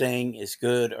saying is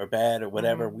good or bad or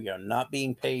whatever, we are not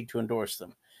being paid to endorse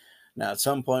them. Now, at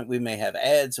some point, we may have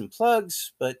ads and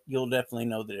plugs, but you'll definitely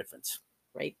know the difference.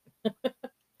 Right.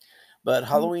 But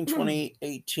Halloween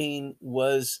 2018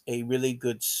 was a really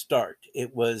good start.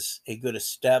 It was a good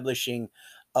establishing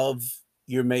of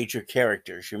your major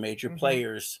characters, your major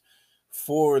players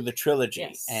for the trilogy.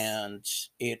 Yes. And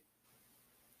it,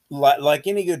 like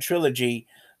any good trilogy,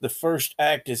 the first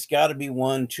act has got to be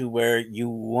one to where you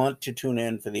want to tune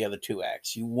in for the other two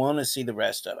acts. You want to see the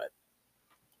rest of it.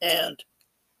 And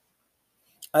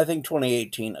I think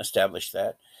 2018 established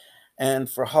that. And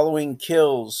for Halloween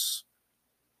Kills,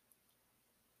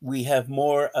 we have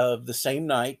more of the same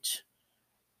night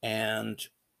and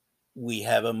we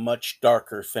have a much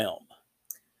darker film.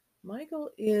 Michael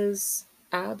is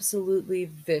absolutely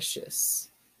vicious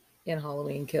in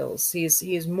Halloween Kills.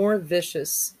 He's more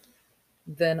vicious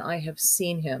than I have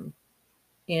seen him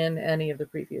in any of the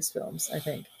previous films, I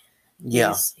think.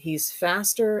 Yeah. He's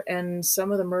faster, and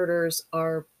some of the murders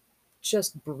are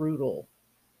just brutal.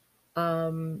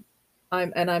 I'm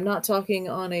not talking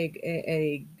on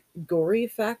a gory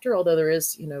factor, although there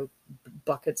is,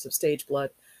 buckets of stage blood.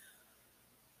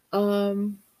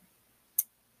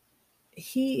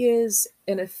 He is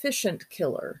an efficient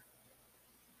killer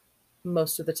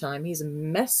most of the time. He's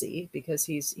messy because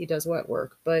he does wet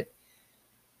work, but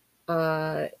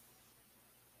I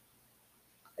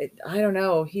don't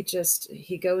know.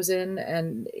 He goes in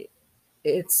and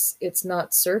it's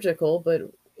not surgical, but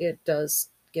it does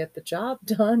get the job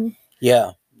done.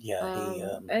 Yeah.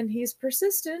 And he's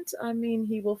persistent. I mean,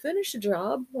 he will finish a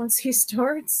job once he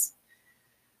starts.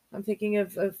 I'm thinking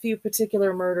of a few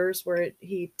particular murders where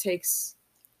he takes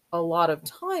a lot of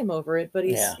time over it, but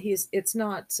it's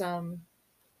not.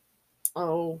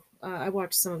 I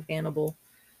watched some of Hannibal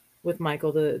with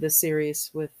Michael, the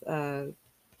series with. I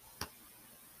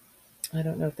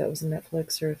don't know if that was a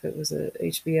Netflix or if it was a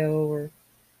HBO or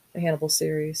a Hannibal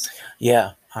series.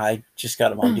 Yeah, I just got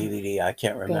them on DVD. I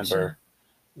can't remember Gotcha.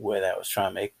 where that was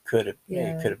from. It could have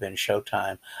been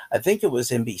Showtime. I think it was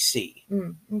NBC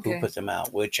who put them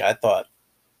out, which I thought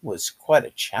was quite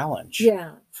a challenge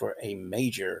for a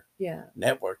major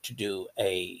network to do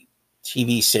a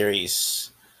TV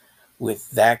series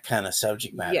with that kind of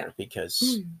subject matter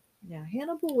because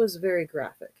Hannibal was very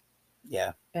graphic.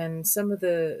 Yeah. And some of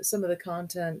the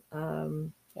content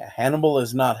Hannibal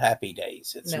is not Happy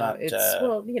Days. It's not neither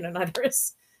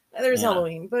is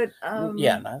Halloween, but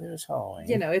neither is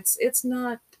Halloween. It's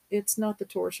not the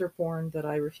torture porn that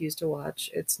I refuse to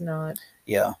watch. It's not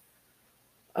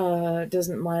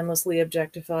doesn't mindlessly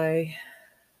objectify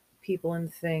people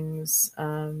and things.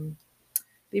 The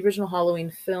original Halloween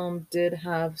film did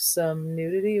have some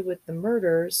nudity with the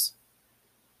murders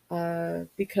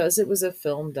because it was a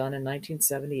film done in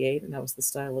 1978 and that was the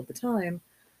style of the time.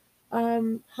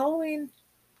 Halloween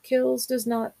Kills does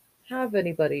not have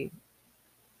anybody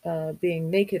being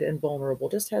naked and vulnerable,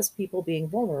 just has people being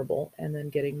vulnerable and then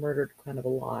getting murdered kind of a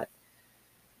lot.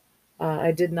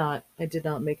 I did not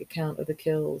make a count of the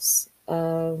kills.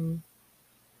 There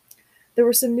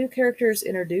were some new characters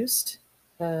introduced.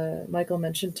 Michael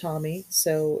mentioned Tommy.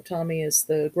 So Tommy is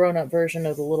the grown-up version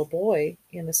of the little boy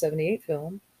in the 78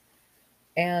 film.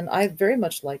 And I very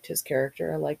much liked his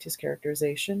character. I liked his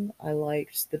characterization. I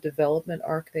liked the development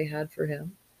arc they had for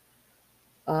him.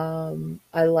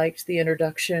 I liked the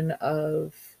introduction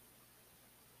of,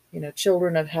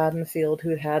 children of Haddonfield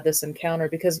who'd had this encounter,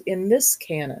 because in this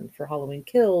canon for Halloween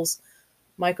Kills,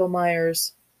 Michael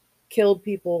Myers killed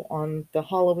people on the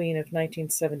Halloween of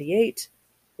 1978,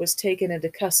 was taken into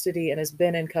custody, and has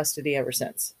been in custody ever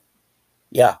since.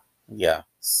 Yeah.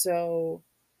 So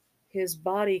his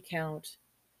body count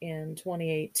in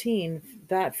 2018,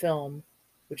 that film,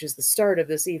 which is the start of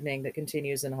this evening that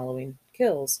continues in Halloween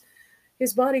Kills,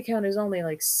 his body count is only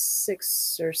like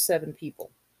 6 or 7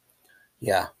 people.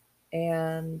 Yeah.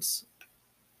 And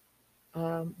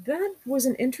That was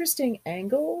an interesting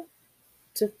angle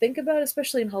to think about,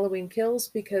 especially in Halloween Kills,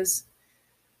 because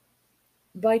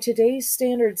by today's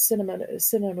standards,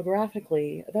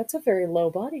 cinematographically, that's a very low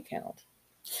body count.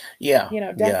 Yeah, You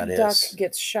know, yeah, it Daffy Duck is.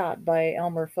 gets shot by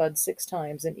Elmer Fudd 6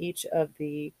 times in each of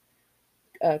the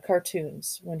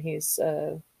cartoons when he's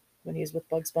with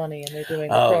Bugs Bunny and they're doing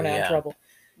the Oh, pronoun yeah, trouble.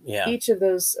 yeah. Each of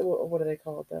those, what do they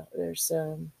call it? There's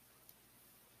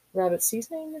rabbit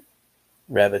seasoning.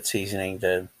 Rabbit seasoning.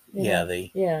 Yeah,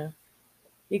 The yeah.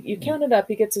 You count it up.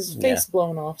 He gets his yeah face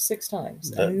blown off 6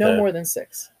 times, the and no the more than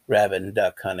six. rabbit and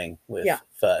duck hunting Yeah. with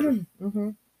Fudd, hmm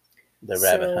the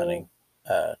rabbit So hunting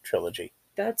trilogy.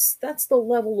 that's the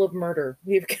level of murder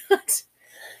we've got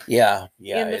Yeah,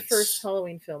 yeah. in the first It's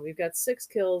Halloween film. We've got 6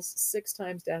 kills, 6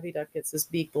 times Daffy Duck gets his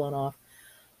beak blown off.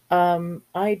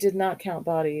 I did not count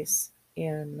bodies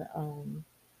in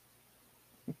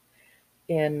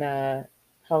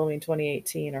Halloween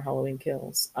 2018 or Halloween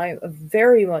Kills. I'm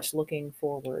very much looking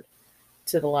forward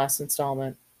to the last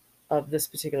installment of this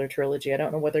particular trilogy. I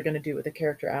don't know what they're going to do with the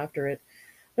character after it.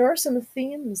 There are some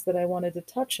themes that I wanted to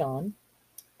touch on.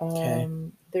 okay.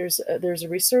 There's a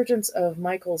resurgence of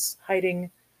Michael's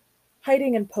hiding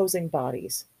and posing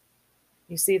bodies.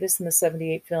 You see this in the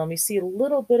 '78 film. You see a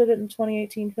little bit of it in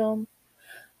 2018 film,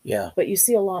 Yeah, but you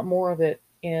see a lot more of it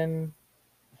in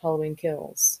Halloween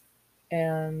Kills.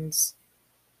 And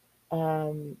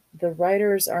the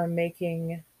writers are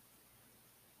making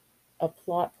a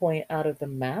plot point out of the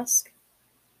mask,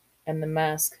 and the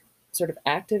mask sort of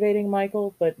activating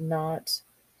Michael, but not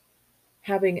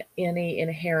having any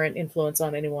inherent influence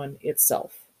on anyone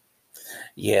itself.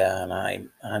 yeah. And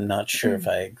I'm not sure if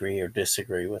I agree or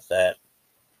disagree with that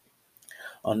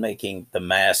on making the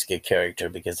mask a character,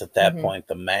 because at that hmm point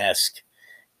the mask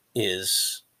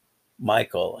is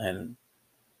Michael, and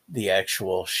the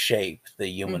actual shape, the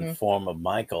human hmm form of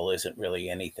Michael, isn't really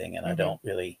anything. And I hmm don't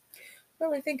really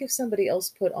Well, I think if somebody else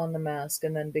put on the mask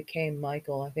and then became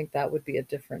Michael, I think that would be a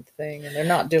different thing, and they're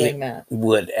not doing it that.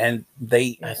 would. And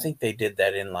I Yeah, think they did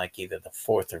that in like either the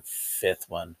fourth or fifth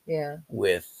one yeah.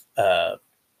 with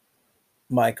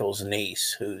Michael's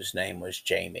niece, whose name was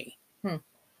Jamie. Hmm.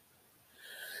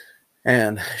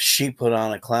 And she put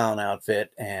on a clown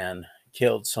outfit and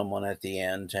killed someone at the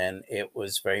end. And it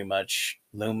was very much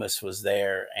Loomis was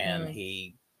there, and Hmm.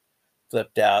 he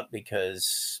flipped out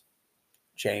because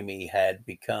Jamie had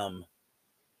become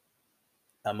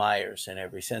a Myers in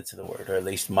every sense of the word, or at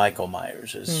least Michael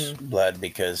Myers' Hmm. blood,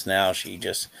 because now she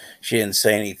didn't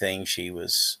say anything. She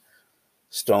was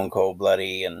stone cold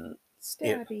bloody, and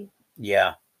it Stabby.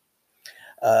 yeah.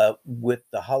 With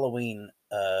the Halloween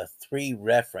 3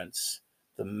 reference,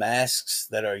 the masks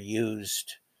that are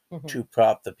used hmm to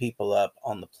prop the people up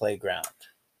on the playground,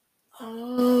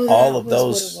 Oh, all that of was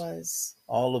what it those was.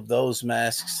 all of those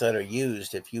masks that are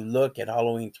used, if you look at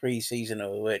Halloween 3 Season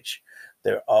of the Witch,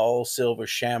 they're all silver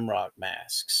shamrock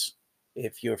masks,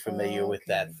 if you're familiar with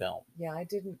that Okay. film. Yeah, I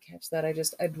didn't catch that.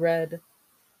 I'd read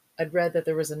that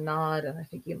there was a nod, and I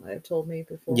think you might have told me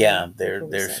Yeah, before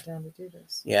we sat down to do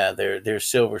this. they're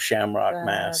silver shamrock That's the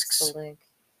masks. link.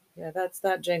 Yeah,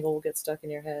 that jingle will get stuck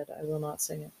in your head. I will not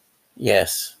sing it.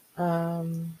 Yes.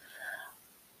 Um,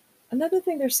 Another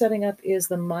thing they're setting up is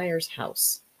the Myers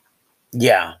house.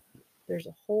 Yeah. There's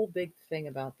a whole big thing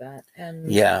about that,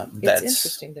 and Yeah, it's that's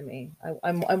interesting to me.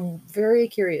 I'm very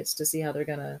curious to see how they're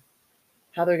gonna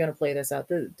play this out.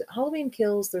 The Halloween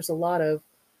Kills. There's a lot of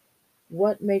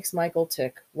what makes Michael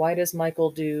tick. Why does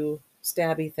Michael do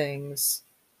stabby things?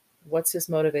 What's his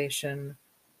motivation?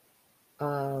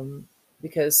 Um,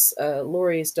 because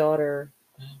Laurie's daughter,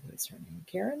 what is her name?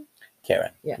 Karen.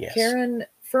 Karen. Yeah, Yes. Karen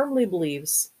firmly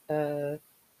believes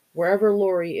wherever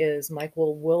Laurie is,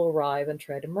 Michael will arrive and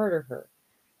try to murder her.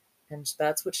 And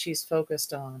that's what she's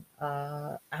focused on.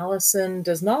 Allison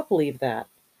does not believe that.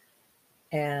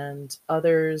 And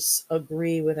others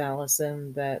agree with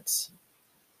Allison that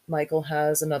Michael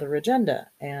has another agenda.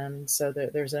 And so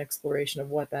there's an exploration of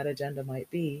what that agenda might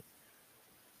be.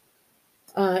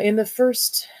 In the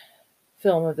first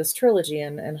film of this trilogy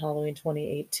in Halloween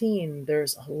 2018,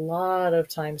 there's a lot of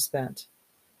time spent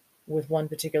with one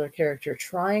particular character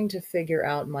trying to figure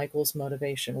out Michael's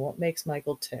motivation, what makes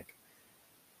Michael tick.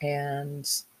 And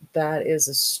that is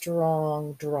a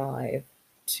strong drive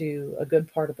to a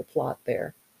good part of the plot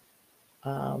there.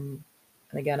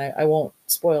 And again, I won't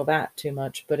spoil that too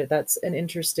much, but that's an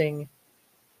interesting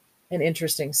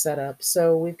setup.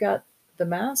 So we've got the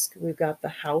mask, we've got the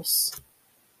house.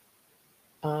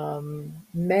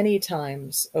 Many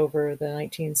times over the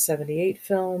 1978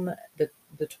 film, the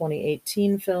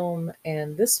 2018 film,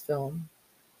 and this film,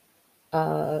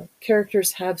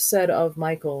 characters have said of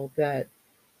Michael that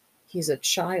he's a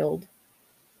child.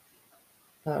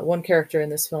 One character in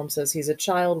this film says he's a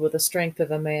child with the strength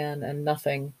of a man and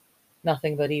nothing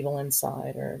but evil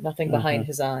inside, or nothing behind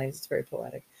his eyes. It's very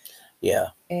poetic. Yeah.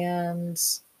 And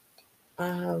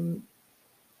um,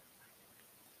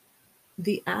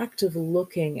 the act of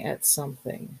looking at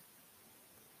something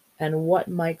and what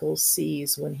Michael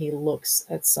sees when he looks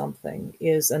at something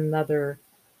is another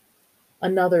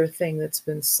thing that's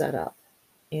been set up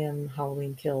in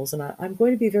Halloween Kills. And I'm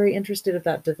going to be very interested if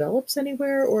that develops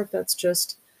anywhere, or if that's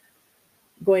just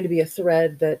going to be a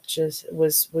thread that just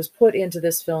was put into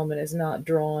this film and is not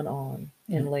drawn on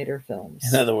in later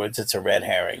films. In other words, it's a red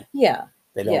herring. Yeah.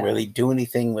 They don't really do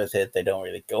anything with it. They don't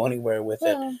really go anywhere with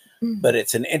it. But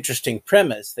it's an interesting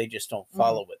premise. They just don't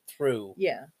follow it through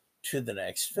to the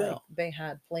next film. Like, they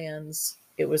had plans.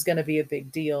 It was going to be a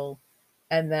big deal.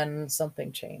 And then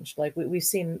something changed. Like we've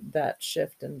seen that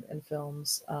shift in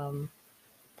films.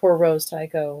 Poor Rose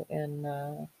Tycho in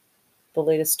the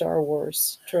latest Star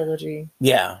Wars trilogy.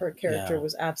 Yeah. Her character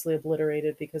was absolutely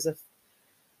obliterated because of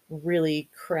really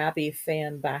crappy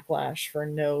fan backlash for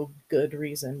no good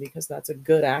reason, because that's a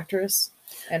good actress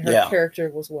and her character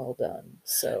was well done.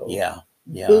 So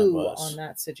boo on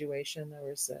that situation. There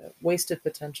was a wasted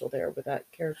potential there with that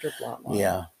character plotline.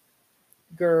 Yeah.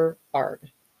 Arg.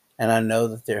 And I know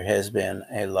that there has been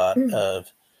a lot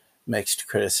of mixed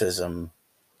criticism,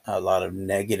 a lot of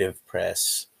negative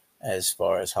press as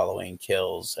far as Halloween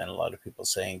Kills, and a lot of people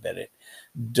saying that it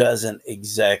doesn't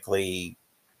exactly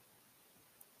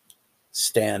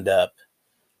stand up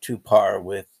to par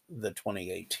with the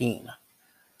 2018.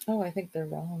 Oh, I think they're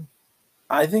wrong.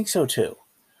 I think so too.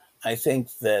 I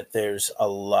think that there's a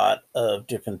lot of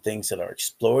different things that are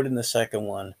explored in the second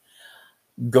one.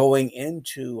 Going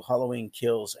into Halloween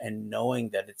Kills and knowing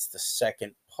that it's the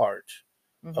second part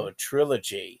of a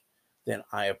trilogy, then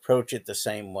I approach it the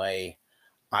same way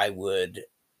I would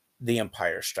The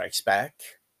Empire Strikes Back.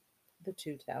 The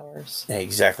Two Towers.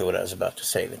 Exactly what I was about to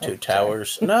say. The Two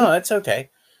Towers. No, that's okay.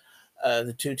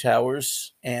 The Two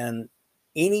Towers, and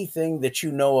anything that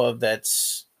you know of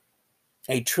that's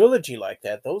a trilogy like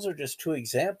that. Those are just two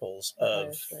examples of.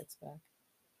 Empire Strikes Back.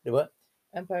 Do what?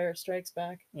 Empire Strikes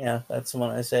Back. Yeah, that's the one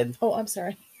I said. Oh, I'm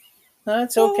sorry.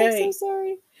 That's okay. I'm so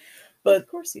sorry. But of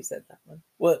course you said that one.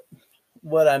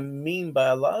 What I mean by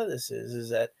a lot of this is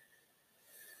that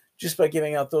just by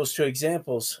giving out those two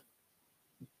examples,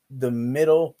 the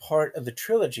middle part of the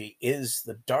trilogy is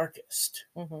the darkest.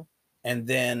 And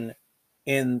then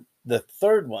in the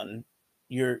third one,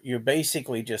 you're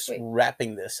basically just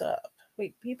wrapping this up.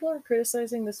 Wait, people are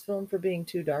criticizing this film for being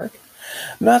too dark?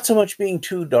 Not so much being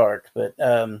too dark, but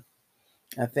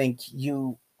I think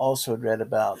you also read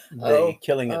about the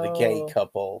killing of the gay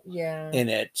couple in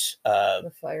it.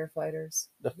 The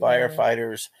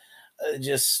firefighters.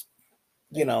 Just,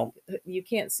 you know. You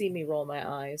can't see me roll my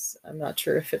eyes. I'm not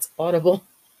sure if it's audible.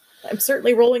 I'm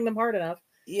certainly rolling them hard enough.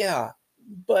 Yeah,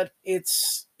 but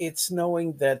it's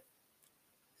knowing that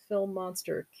film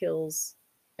monster kills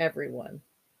everyone.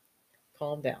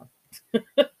 Calm down.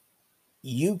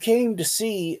 You came to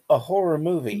see a horror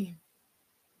movie.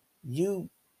 You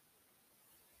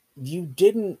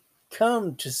didn't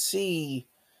come to see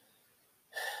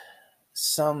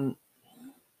some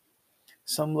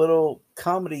little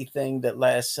comedy thing that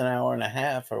lasts an hour and a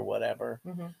half or whatever.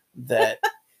 That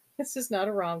this is not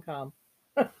a rom-com.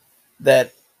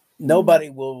 that nobody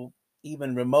will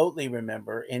even remotely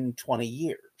remember in 20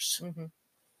 years.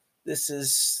 This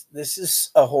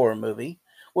is a horror movie.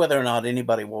 Whether or not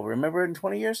anybody will remember it in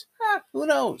 20 years, who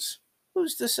knows?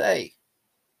 Who's to say?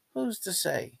 Who's to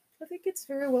say? I think it's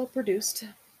very well produced.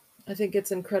 I think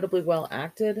it's incredibly well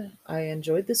acted. I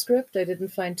enjoyed the script. I didn't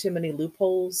find too many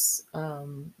loopholes.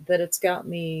 That it's got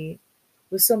me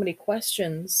with so many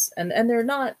questions, and they're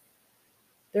not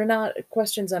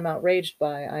questions I'm outraged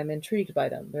by. I'm intrigued by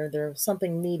them. They're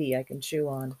something meaty I can chew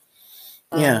on.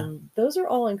 Those are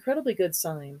all incredibly good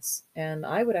signs, and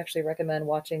I would actually recommend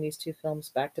watching these two films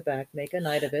back to back. Make a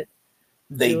night of it.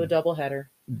 Do a double header.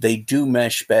 They do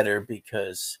mesh better,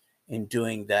 because in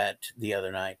doing that the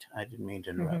other night, I didn't mean to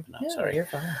interrupt. No, sorry. You're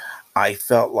fine. I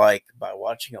felt like by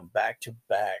watching them back to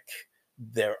back,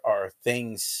 there are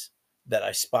things that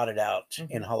I spotted out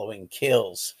in Halloween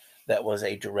Kills that was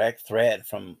a direct thread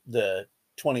from the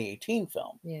 2018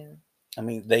 film. Yeah. I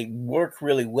mean, they work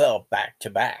really well back to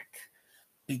back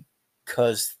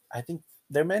because I think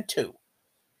they're meant to.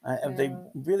 They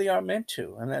really are meant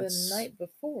to. And that's the night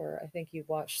before, I think you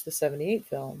watched the 78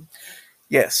 film.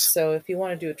 Yes. So if you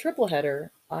want to do a triple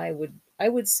header, I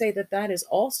would say that is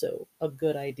also a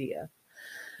good idea.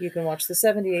 You can watch the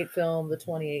 78 film, the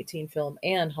 2018 film,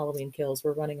 and Halloween Kills.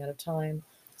 We're running out of time.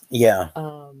 Yeah.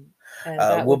 And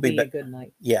that We'll would be be a back. good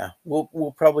night. Yeah,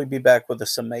 we'll probably be back with a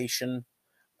summation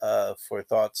for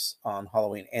thoughts on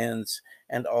Halloween Ends,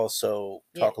 and also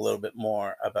talk a little Yes. bit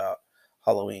more about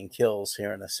Halloween Kills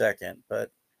here in a second.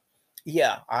 But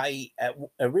yeah,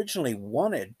 originally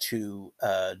wanted to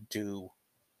do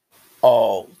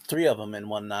all three of them in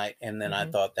one night, and then I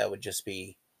Hmm. thought that would just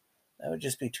be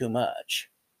too much.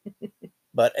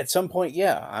 But at some point,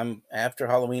 yeah, I'm after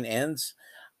Halloween Ends,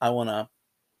 I want to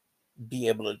be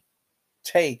able to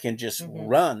take and just Hmm.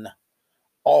 run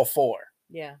all four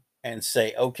Yeah. and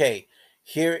say, okay,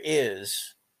 here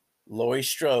is Laurie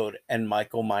Strode and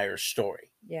Michael Myers'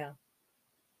 story. Yeah.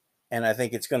 And I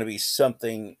think it's going to be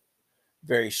something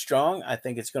very strong. I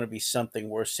think it's going to be something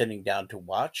worth sitting down to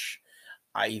watch.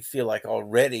 I feel like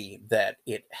already that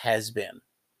it has been.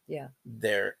 Yeah.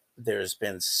 There's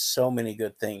been so many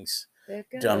good things They've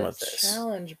got done a with this.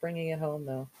 challenge bringing it home,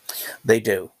 though. They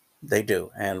do. They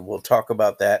do. And we'll talk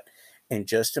about that in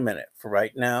just a minute. For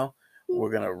right now, we're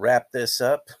going to wrap this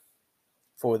up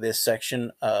for this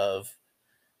section of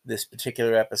this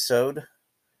particular episode.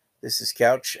 This is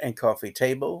Couch and Coffee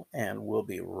Table, and we'll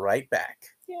be right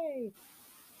back. Yay.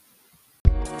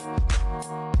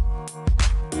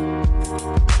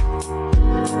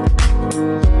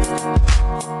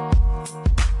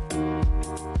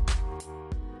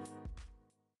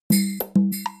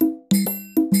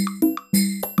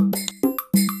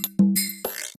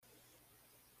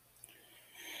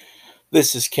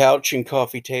 This is Couch and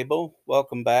Coffee Table.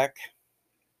 Welcome back.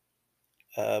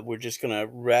 We're just going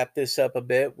to wrap this up a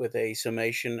bit with a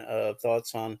summation of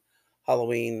thoughts on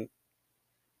Halloween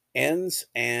Ends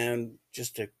and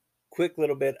just a quick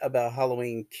little bit about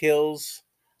Halloween Kills.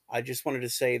 I just wanted to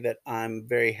say that I'm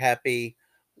very happy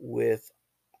with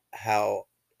how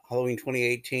Halloween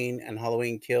 2018 and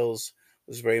Halloween Kills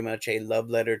was very much a love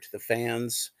letter to the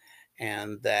fans,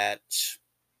 and that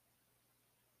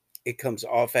it comes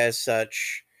off as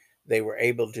such. They were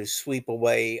able to sweep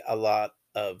away a lot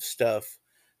of stuff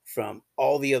from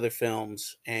all the other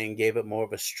films and gave it more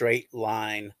of a straight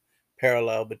line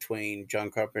parallel between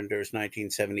John Carpenter's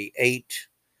 1978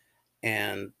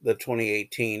 and the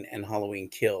 2018 and Halloween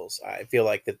Kills. I feel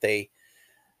like that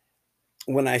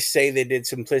when I say they did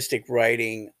simplistic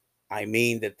writing, I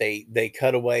mean that they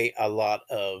cut away a lot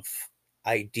of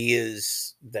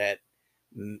ideas that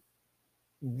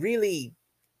really,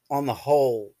 on the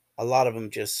whole, a lot of them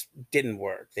just didn't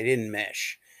work. They didn't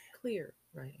mesh. Clear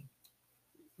writing.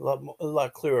 A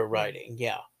lot clearer Yeah. writing.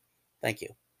 Yeah. Thank you.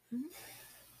 Mhm.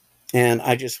 And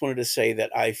I just wanted to say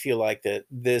that I feel like that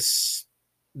this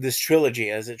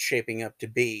trilogy, as it's shaping up to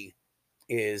be,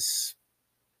 is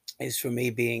for me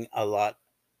being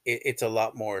it's a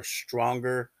lot more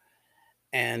stronger,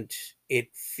 and it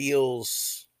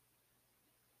feels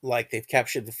like they've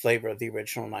captured the flavor of the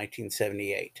original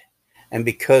 1978. And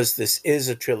because this is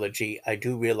a trilogy, I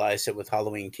do realize that with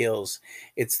Halloween Kills,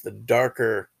 it's the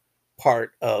darker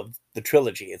part of the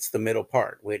trilogy. It's the middle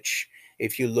part, which,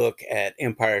 if you look at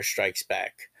Empire Strikes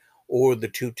Back or The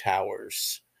Two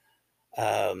Towers,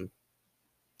 um,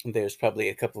 there's probably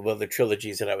a couple of other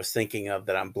trilogies that I was thinking of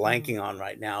that I'm blanking on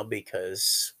right now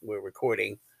because we're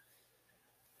recording.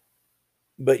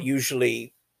 But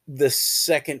usually, the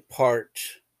second part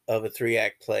of a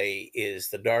three-act play is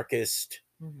the darkest,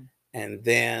 Mhm. and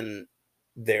then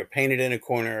they're painted in a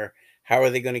corner. How are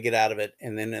they going to get out of it?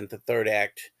 And then in the third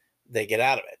act, they get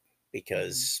out of it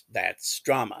because that's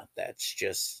drama. That's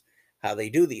just how they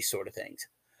do these sort of things.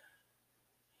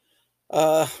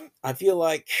 Uh, I feel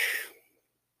like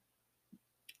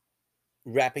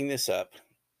wrapping this up,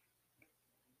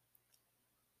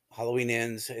 Halloween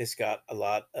Ends has got a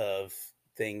lot of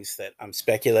things that I'm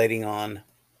speculating on.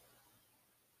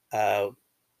 Uh,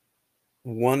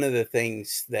 One of the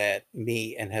things that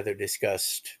me and Heather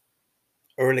discussed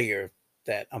earlier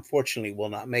that unfortunately will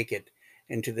not make it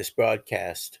into this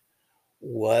broadcast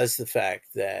was the fact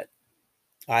that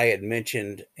I had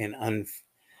mentioned an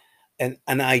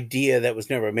idea that was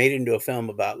never made into a film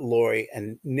about Laurie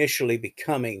initially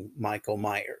becoming Michael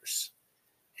Myers.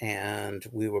 And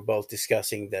we were both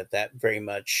discussing that very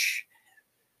much,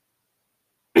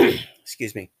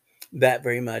 excuse me, that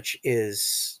very much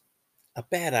is a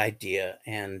bad idea.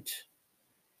 And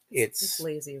It's it's,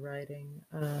 lazy writing.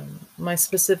 My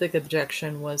specific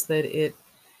objection was that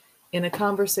in a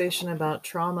conversation about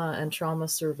trauma and trauma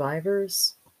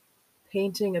survivors,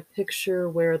 painting a picture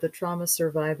where the trauma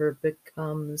survivor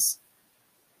becomes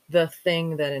the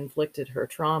thing that inflicted her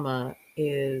trauma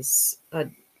is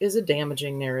a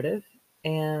damaging narrative,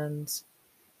 and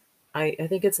I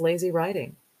think it's lazy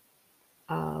writing.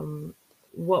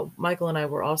 What Michael and I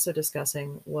were also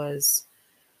discussing was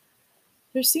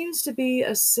There seems to be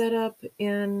a setup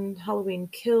in Halloween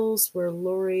Kills where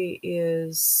Laurie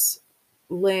is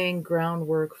laying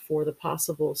groundwork for the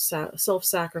possible self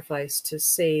sacrifice to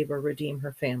save or redeem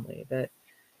her family. That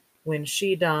when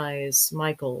she dies,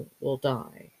 Michael will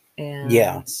die.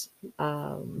 Yeah, And,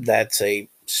 um, that's a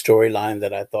storyline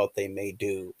that I thought they may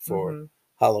do for mhm,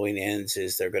 Halloween Ends.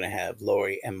 Is they're going to have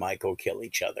Laurie and Michael kill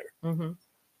each other. mhm.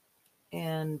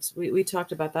 And we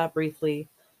talked about that briefly.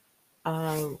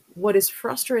 What is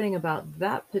frustrating about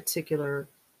that particular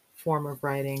form of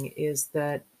writing is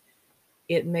that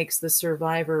it makes the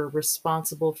survivor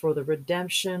responsible for the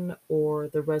redemption or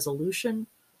the resolution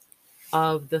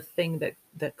of the thing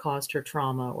that caused her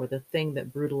trauma or the thing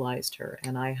that brutalized her.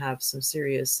 And I have some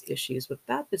serious issues with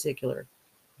that particular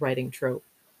writing trope.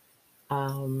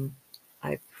 Um,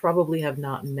 I probably have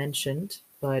not mentioned,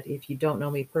 but if you don't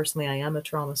know me personally, I am a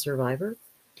trauma survivor.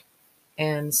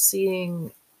 And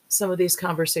seeing some of these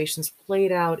conversations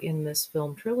played out in this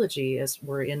film trilogy as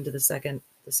we're into the second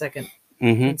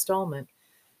Hmm. installment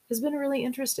has been really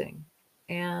interesting.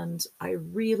 And I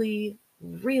really,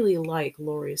 really like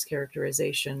Laurie's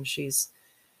characterization. She's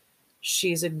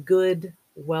a good,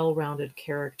 well-rounded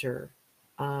character.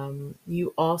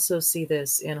 You also see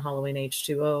this in Halloween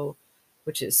H2O,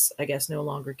 which is, I guess, no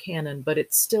longer canon, but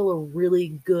it's still a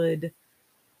really good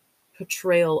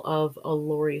portrayal of a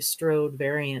Laurie Strode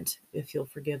variant, if you'll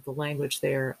forgive the language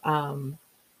there.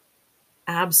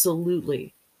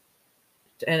 Absolutely.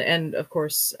 And of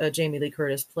course, Jamie Lee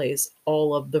Curtis plays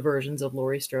all of the versions of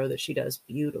Laurie Strode that she does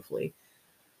beautifully.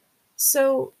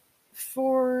 So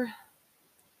for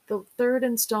the third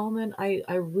installment, I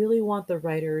really want the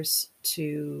writers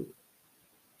to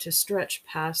stretch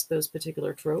past those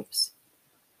particular tropes.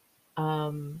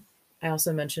 Um, I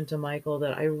also mentioned to Michael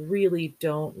that I really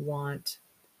don't want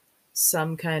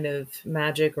some kind of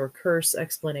magic or curse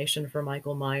explanation for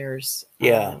Michael Myers.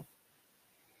 Yeah,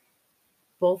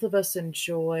 Both of us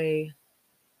enjoy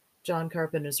John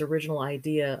Carpenter's original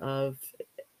idea of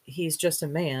he's just a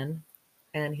man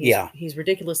and he's yeah, he's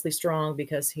ridiculously strong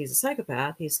because he's a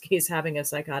psychopath. He's having a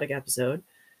psychotic episode,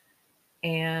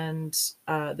 and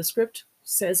the script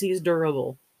says he's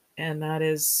durable, and that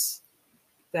is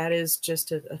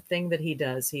just a thing that he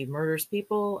does. He murders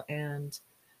people, and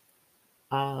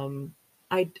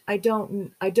I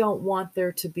don't want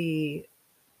there to be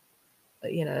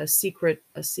a secret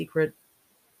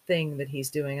thing that he's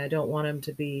doing. I don't want him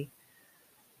to be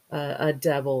a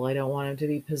devil. I don't want him to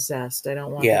be possessed. I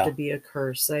don't want there to yeah. be a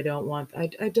curse. I don't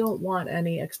want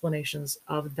any explanations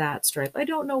of that stripe. I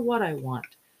don't know what I want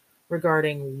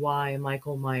regarding why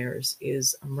Michael Myers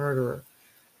is a murderer.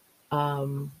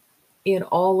 Um, in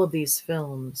all of these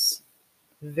films,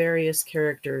 various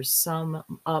characters sum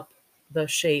up the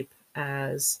shape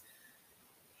as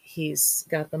he's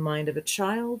got the mind of a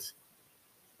child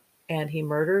and he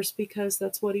murders because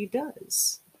that's what he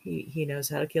does. He knows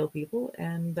how to kill people,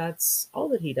 and that's all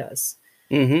that he does.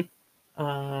 Hmm.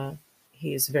 Uh,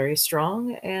 he's very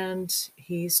strong, and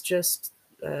he's just.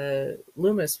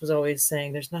 Loomis was always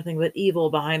saying, "There's nothing but evil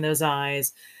behind those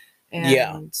eyes,"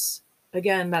 Yeah. and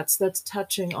again, that's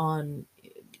touching on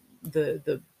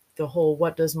the the whole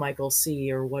what does Michael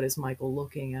see or what is Michael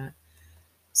looking at.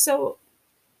 So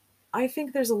I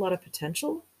think there's a lot of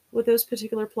potential with those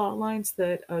particular plot lines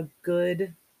that a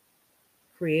good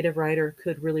creative writer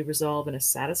could really resolve in a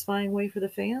satisfying way for the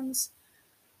fans.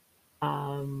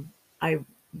 I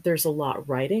There's a lot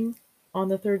writing on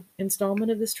the third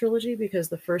installment of this trilogy because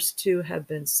the first two have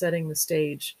been setting the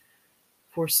stage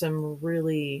for some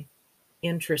really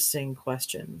interesting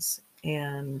questions.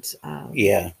 And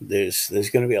Yeah, there's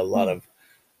going to be a lot hmm, of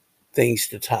things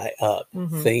to tie up,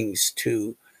 hmm, things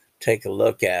to take a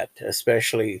look at,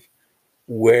 especially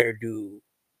where do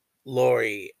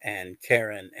Lori and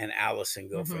Karen and Allison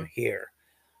go hmm, from here.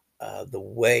 The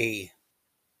way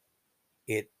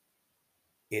it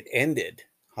it ended,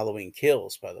 Halloween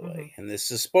Kills, by the hmm. way, and this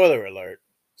is spoiler alert.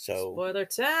 So Spoiler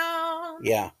town.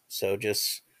 yeah, so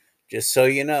just so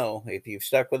you know, if you've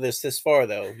stuck with us this far,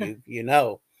 though, you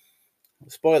know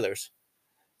spoilers.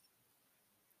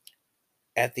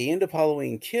 At the end of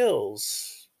Halloween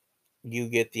Kills, you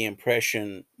get the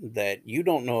impression that you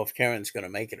don't know if Karen's going to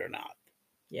make it or not.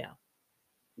 Yeah.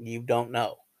 You don't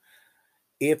know.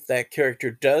 If that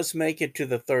character does make it to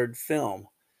the third film,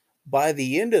 by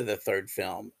the end of the third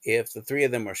film, if the three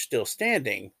of them are still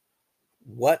standing,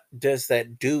 what does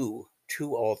that do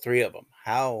to all three of them?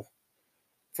 How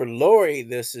for Lori,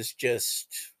 this is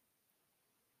just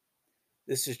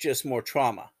more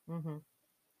trauma. Hmm.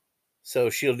 So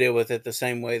she'll deal with it the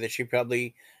same way that she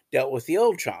probably dealt with the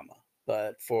old trauma.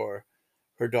 But for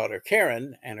her daughter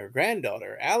Karen and her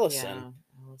granddaughter Allison,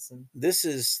 Yeah. Allison. this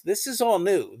is all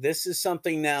new. This is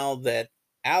something now that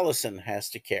Allison has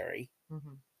to carry.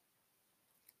 Hmm.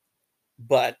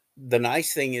 But the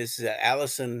nice thing is that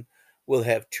Allison will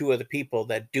have two other people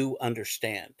that do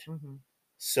understand. Hmm.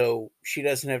 So she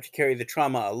doesn't have to carry the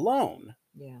trauma alone,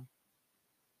 Yeah.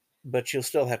 but she'll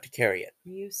still have to carry it.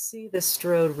 You see the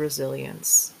Strode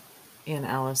resilience in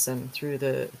Allison through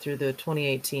the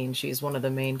 2018. She's one of the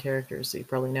main characters that you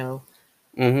probably know,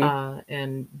 Mm-hmm.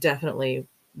 and definitely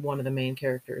one of the main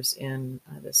characters in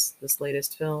this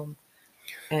latest film.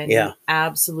 And Yeah, you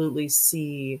absolutely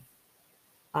see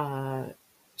uh,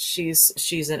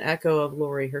 she's an echo of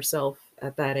Lori herself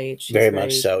at that age. She's very much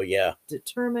very so. Yeah.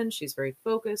 determined. She's very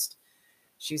focused.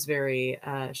 She's very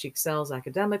she excels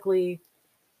academically,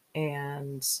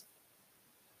 and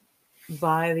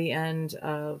by the end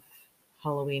of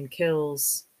Halloween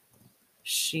Kills,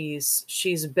 she's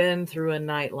been through a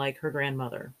night like her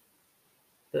grandmother,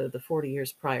 the 40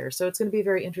 years prior. So it's going to be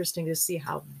very interesting to see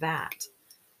how that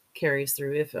carries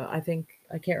through. If I think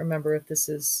I can't remember if this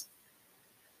is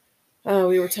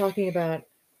we were talking about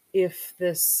if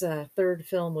this third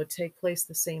film would take place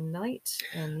the same night,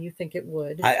 and you think it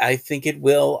would. I think it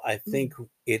will. I Mm. think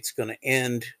it's going to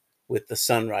end with the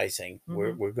sun rising.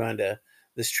 Mhm. We're going to.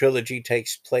 This trilogy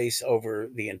takes place over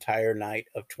the entire night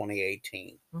of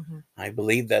 2018. Mm-hmm. I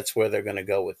believe that's where they're going to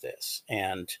go with this,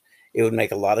 and it would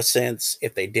make a lot of sense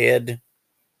if they did.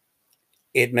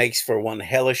 It makes for one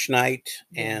hellish night,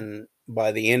 Yeah. and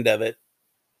by the end of it,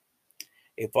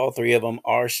 if all three of them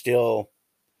are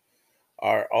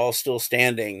all still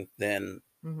standing, then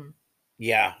Mm-hmm.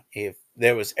 yeah, if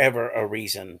there was ever a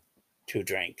reason to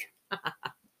drink,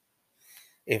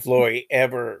 if Laurie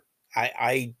ever,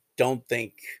 I don't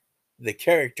think the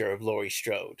character of Laurie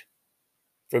Strode,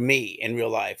 for me in real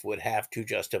life, would have to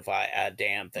justify a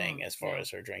damn thing as far Yeah. as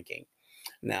her drinking.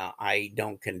 Now, I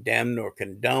don't condemn nor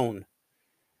condone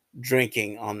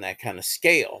drinking on that kind of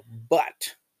scale,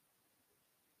 but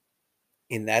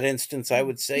in that instance, I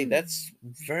would say that's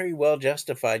very well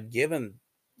justified given,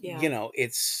 Yeah.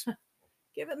 it's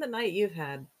Given the night you've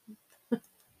had,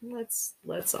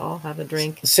 let's all have a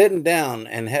drink. sitting down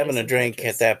and Play having a some drink Tetris.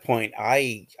 at that point.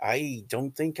 I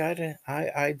don't think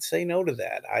I'd say no to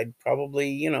that. I'd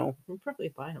probably, We'll probably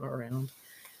buy them around.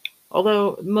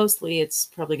 Although mostly it's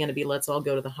probably going to be let's all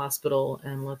go to the hospital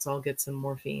and let's all get some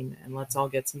morphine and let's all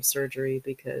get some surgery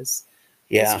because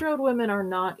the yeah, Strode women are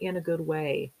not in a good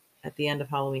way at the end of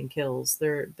Halloween Kills.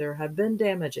 There have been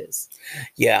damages.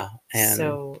 yeah, and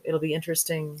So it'll be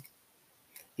interesting to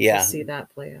yeah, see that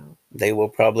play out. they will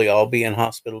probably all be in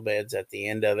hospital beds at the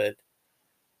end of it,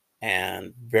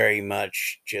 and very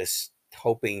much just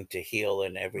hoping to heal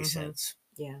in every Mhm. sense.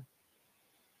 Yeah.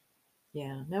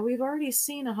 Yeah. Now we've already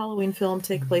seen a Halloween film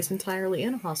take place entirely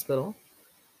in a hospital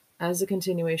as a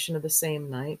continuation of the same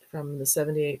night from the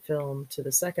 78 film to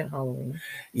the second Halloween.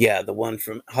 Yeah, the one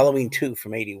from Halloween 2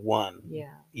 from 81.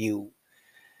 Yeah.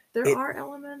 There It- are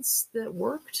elements that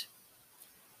worked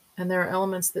and there are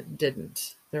elements that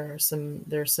didn't. There's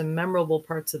some memorable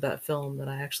parts of that film that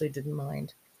I actually didn't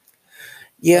mind.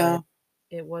 Yeah,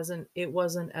 But it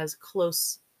wasn't as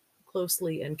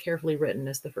closely and carefully written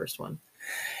as the first one.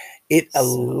 it So-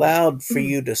 allowed for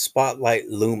you to spotlight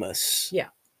Loomis Yeah.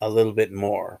 a little bit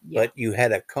more, Yeah. but you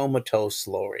had a comatose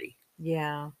Laurie.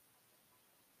 Yeah.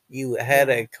 You had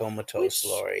Yeah. a comatose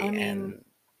Which, Laurie, I mean, and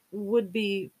would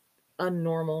be a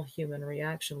normal human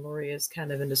reaction. Laurie is kind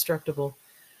of indestructible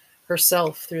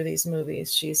herself through these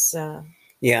movies.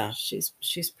 yeah,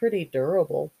 She's pretty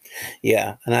durable.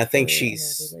 yeah, and I think for an older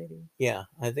she's lady. yeah,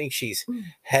 I think she's Mm.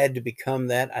 had to become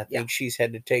that. I think she's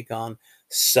had to take on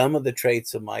some of the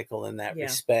traits of Michael in that Yeah.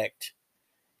 respect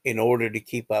in order to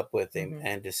keep up with him Mhm.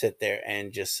 and to sit there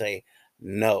and just say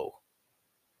no.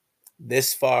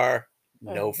 This far,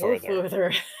 no No further.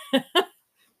 further.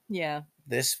 Yeah.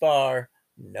 This far,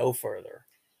 no further.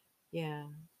 Yeah.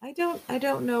 I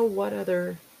don't know what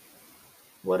other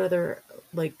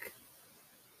like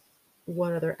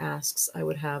what other asks I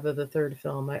would have of the third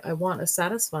film. I want a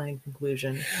satisfying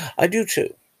conclusion. I do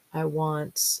too. I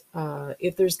want,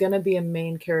 if there's going to be a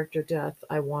main character death,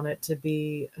 I want it to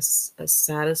be a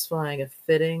satisfying, a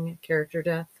fitting character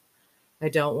death. I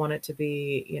don't want it to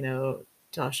be,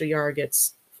 Tasha Yar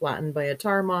gets flattened by a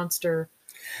tar monster.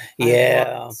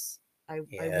 Yeah. I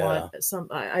want some.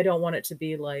 I don't want it to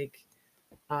be like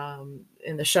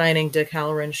in The Shining, Dick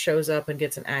Halloran shows up and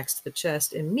gets an axe to the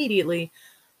chest immediately.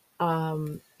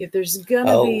 If there's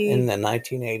gonna be in the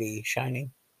 1980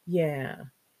 Shining yeah.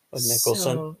 with Nicholson.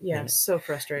 So, yeah, so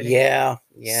frustrating. Yeah,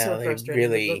 So they frustrating.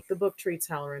 really The book treats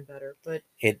Halloran better, but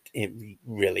it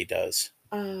really does.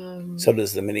 So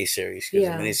does the miniseries, because the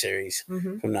Yeah. miniseries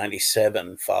Hmm. from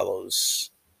 '97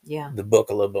 follows Yeah. the book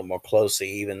a little bit more closely,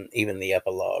 even the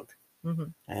epilogue, Hmm.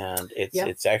 and it's Yep.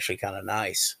 it's actually kind of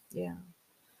nice. Yeah.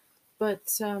 But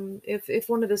if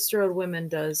one of the Strode women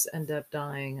does end up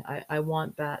dying, I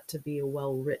want that to be a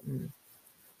well written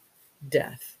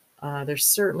death. There's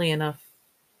certainly enough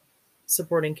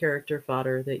supporting character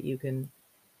fodder that you can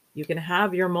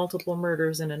have your multiple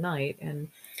murders in a night, and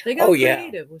they Oh got yeah,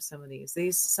 creative with some of these.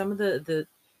 These some of the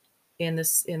in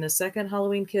the second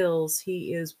Halloween Kills,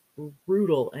 he is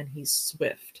brutal and he's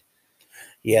swift,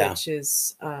 yeah, which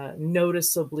is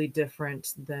noticeably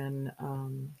different than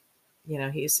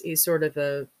he's sort of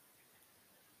a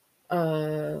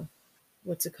uh,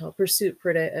 what's it called,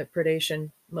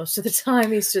 predation. Most of the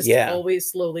time he's just yeah, always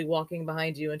slowly walking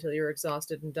behind you until you're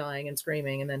exhausted and dying and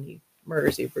screaming, and then he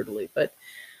murders you brutally. But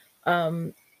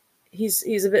um, he's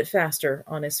a bit faster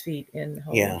on his feet in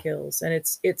Halloween yeah. Kills, and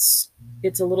it's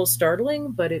a little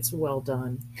startling, but it's well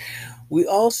done. We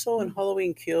also in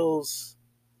Halloween Kills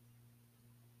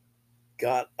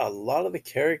got a lot of the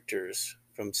characters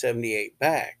from '78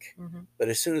 back, Hmm. but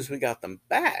as soon as we got them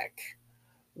back,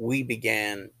 we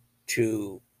began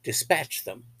to dispatch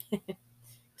them.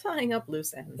 Tying up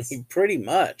loose ends. Pretty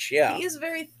much, yeah. He is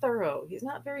very thorough. He's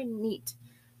not very neat,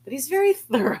 but he's very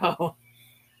thorough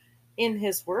in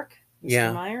his work, Mr.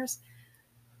 Yeah. Myers.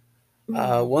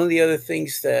 Mm. One of the other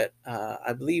things that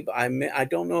I believe I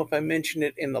don't know if I mentioned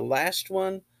it in the last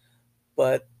one,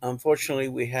 but unfortunately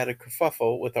we had a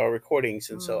kerfuffle with our recordings,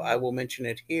 and so I Mm. will mention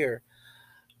it here.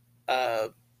 Uh,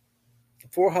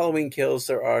 for Halloween Kills,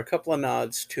 there are a couple of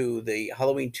nods to the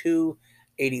Halloween 2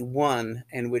 '81,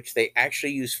 in which they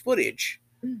actually use footage,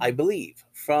 I Mm. believe,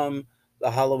 from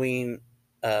the Halloween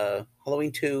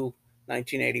 2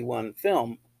 1981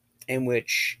 film, in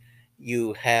which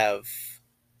you have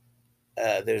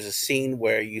there's a scene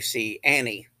where you see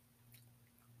Annie,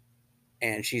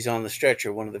 and she's on the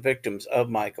stretcher, one of the victims of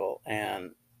Michael,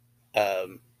 and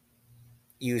um,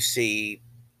 you see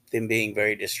them being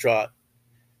very distraught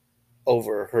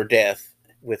over her death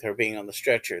with her being on the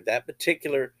stretcher. That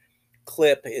particular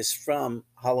clip is from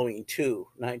Halloween 2,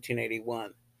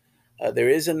 1981. There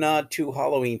is a nod to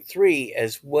Halloween 3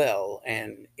 as well,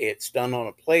 and it's done on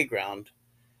a playground.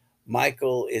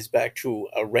 Michael is back to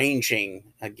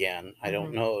arranging again. I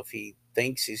don't Mhm. know if he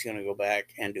thinks he's going to go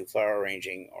back and do flower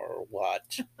arranging or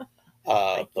what.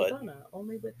 Like But Ivana,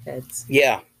 only with heads.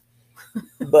 yeah,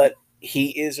 but he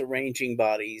is arranging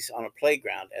bodies on a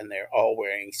playground, and they're all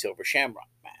wearing silver shamrock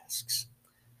masks.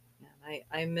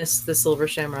 I missed the Silver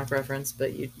Shamrock reference,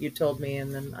 but you told me,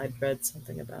 and then I'd read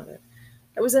something about it.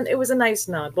 It was a nice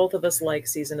nod. Both of us like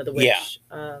Season of the Yeah, Witch.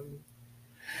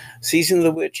 Season of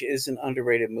the Witch is an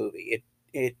underrated movie.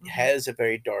 It Mhm. has a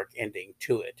very dark ending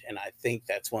to it, and I think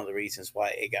that's one of the reasons why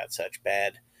it got such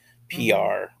bad Mhm.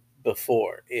 PR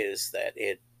before, is that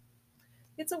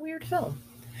It's a weird film,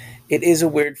 it is a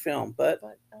weird film, but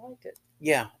but I liked it.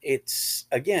 yeah, it's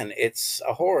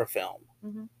a horror film.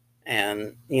 Hmm.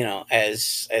 And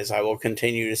as I will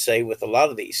continue to say with a lot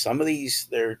of these, some of these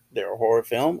they're a horror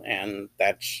film, and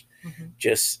that's Hmm.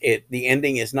 just it. The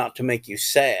ending is not to make you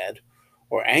sad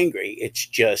or angry. It's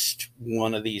just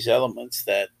one of these elements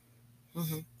that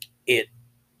Hmm. it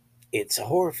it's a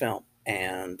horror film,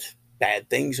 and bad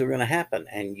things are going to happen,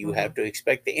 and you Hmm. have to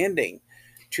expect the ending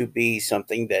to be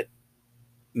something that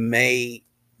may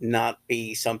not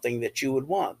be something that you would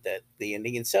want, that the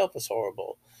ending itself is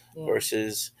horrible, Yeah.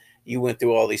 versus you went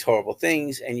through all these horrible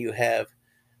things and you have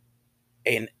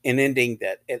an ending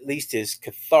that at least is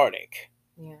cathartic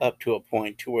Yeah. up to a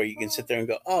point to where you can sit Well, there and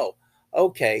go, oh,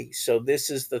 okay, so this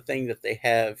is the thing that they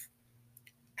have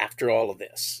after all of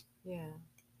this. yeah.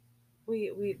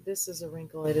 We this is a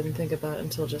wrinkle I didn't think about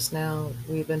until just now.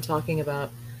 We've been talking about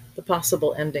the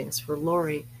possible endings for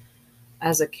Laurie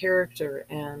as a character,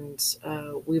 and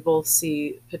we both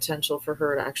see potential for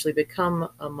her to actually become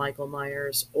a Michael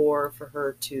Myers, or for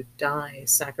her to die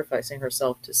sacrificing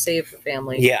herself to save the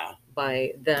family Yeah,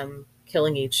 by them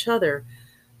killing each other.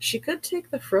 She could take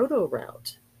the Frodo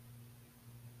route,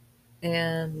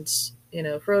 and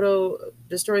Frodo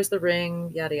destroys the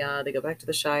ring, yada yada. They go back to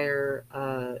the Shire.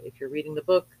 If you're reading the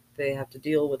book, they have to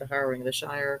deal with the harrowing of the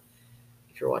Shire.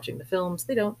 If you're watching the films,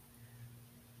 they don't.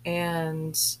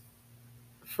 And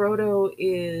Frodo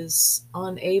is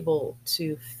unable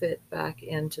to fit back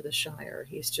into the Shire.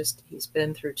 He's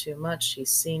been through too much.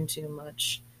 He's seen too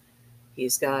much.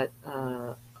 He's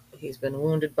been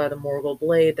wounded by the Morgul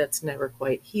blade that's never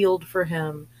quite healed for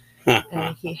him, I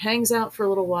and he hangs out for a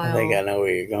little think I while. know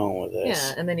where you're going with Yeah,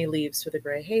 this. and then he leaves for the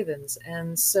Grey Havens.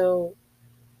 And so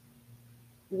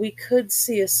we could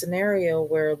see a scenario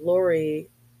where Lori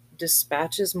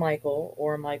dispatches Michael,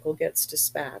 or Michael gets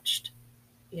dispatched.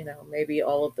 You know, maybe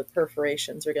all of the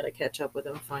perforations are going to catch up with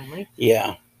him finally.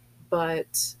 Yeah.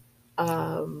 But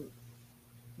um,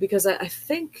 because I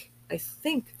think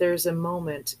there's a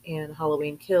moment in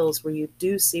Halloween Kills where you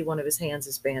do see one of his hands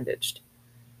is bandaged,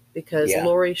 because Yeah.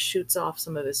 Laurie shoots off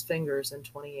some of his fingers in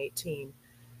 2018.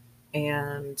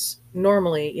 And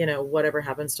normally, you know, whatever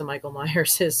happens to Michael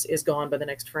Myers is gone by the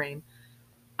next frame.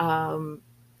 Um,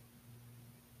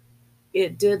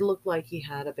 it did look like he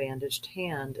had a bandaged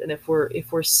hand, and if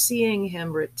we're seeing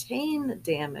him retain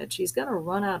damage, he's going to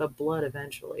run out of blood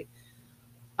eventually.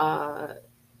 Uh,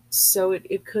 so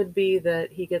it could be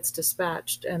that he gets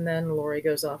dispatched, and then Lori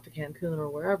goes off to Cancun or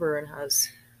wherever and has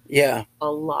Yeah. a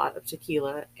lot of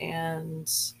tequila and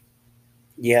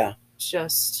Yeah.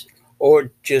 just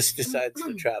Or just decides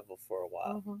to travel for a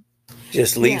while. Mhm.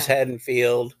 Just leaves Yeah.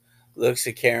 Haddonfield, looks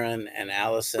at Karen and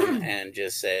Allison, and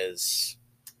just says,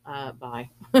 Bye.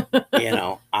 I'm Love you.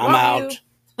 out.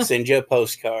 Send you a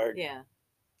postcard. Yeah.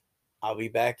 I'll be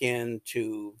back in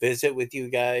to visit with you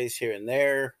guys here and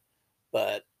there,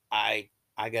 but I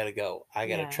gotta go. I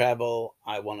gotta Yeah. travel.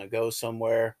 I want to go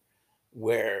somewhere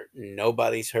where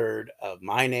nobody's heard of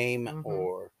my name Mhm.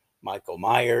 or Michael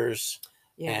Myers,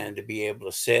 Yeah. and to be able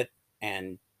to sit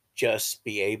and just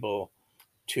be able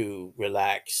to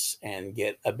relax and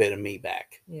get a bit of me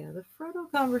back. Yeah. The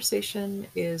Frodo conversation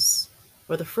is,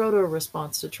 or the Frodo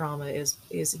response to trauma is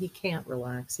he can't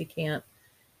relax. He can't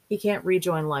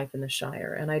rejoin life in the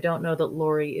Shire, and I don't know that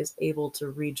Laurie is able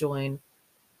to rejoin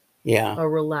Yeah. a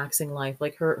relaxing life.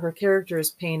 Like her character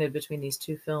is painted between these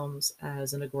two films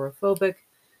as an agoraphobic,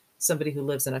 somebody who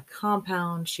lives in a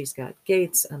compound. She's got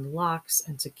gates and locks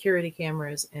and security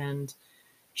cameras, and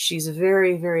she's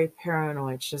very, very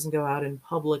paranoid. She doesn't go out in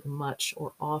public much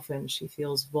or often. She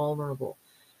feels vulnerable.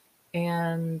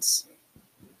 And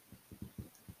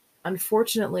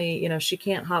unfortunately, you know, she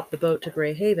can't hop the boat to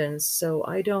Grey Havens, so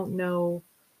I don't know.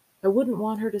 I wouldn't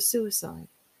want her to suicide.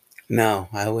 No,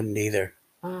 I wouldn't either.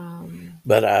 Um,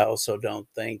 But I also don't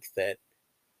think that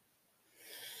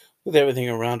with everything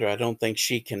around her, I don't think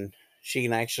she can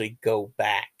actually go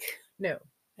back. no.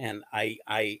 And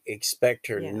I expect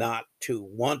her Yeah. not to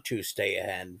want to stay at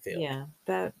Haddonfield. Yeah.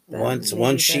 That Once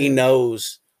may be she better.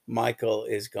 knows Michael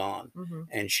is gone, Mm-hmm.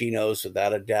 and she knows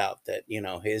without a doubt that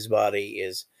his body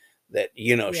is that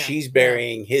Yeah. she's Yeah.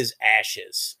 burying his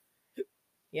ashes.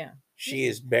 Yeah. She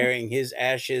is burying his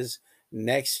ashes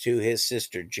next to his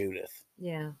sister Judith.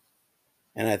 Yeah.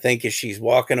 And I think if she's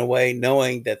walking away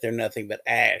knowing that they're nothing but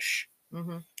ash,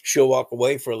 Mm-hmm. she'll walk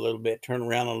away for a little bit, turn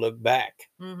around and look back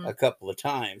Mm-hmm. a couple of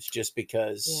times, just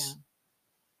because Yeah.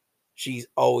 she's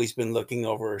always been looking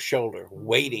over her shoulder, Mm-hmm.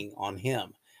 waiting on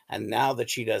him. And now that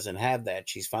she doesn't have that,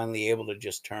 she's finally able to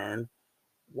just turn,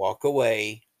 walk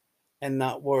away, and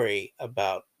not worry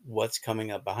about what's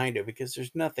coming up behind her, because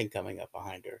there's nothing coming up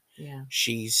behind her. Yeah.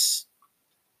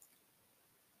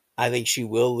 I think she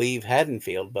will leave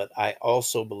Haddonfield, but I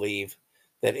also believe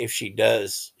that if she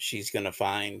does, she's going to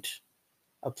find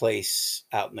a place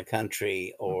out in the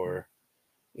country, or,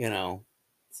 you know,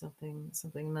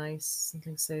 Something nice,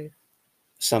 something safe.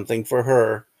 something for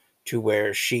her to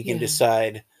where she can Yeah.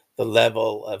 decide the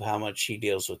level of how much she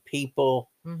deals with people.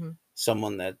 Mm-hmm.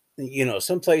 Someone that,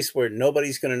 someplace where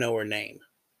nobody's going to know her name.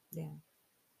 Yeah.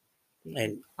 The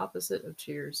And opposite of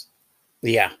Cheers,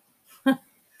 yeah,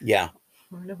 yeah,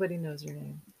 where nobody knows your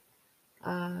name.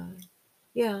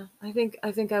 Yeah, I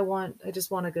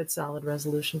just want a good solid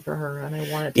resolution for her, and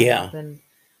I want it to yeah, happen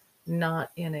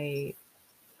not in a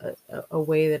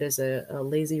way that is a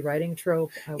lazy writing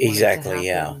trope. I want exactly. it to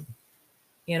Yeah, happen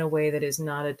in a way that is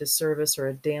not a disservice or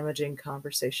a damaging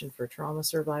conversation for trauma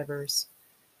survivors.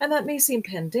 And that may seem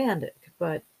pedantic,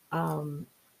 but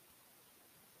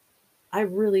I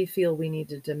really feel we need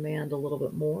to demand a little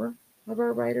bit more of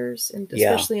our writers, and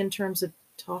yeah, especially in terms of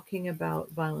talking about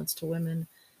violence to women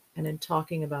and in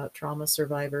talking about trauma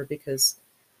survivor, because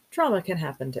trauma can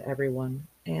happen to everyone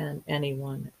and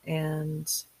anyone. And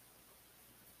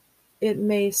it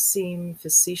may seem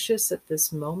facetious at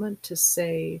this moment to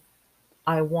say,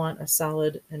 I want a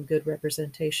solid and good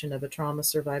representation of a trauma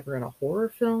survivor in a horror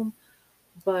film,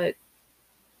 but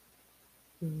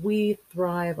we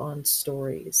thrive on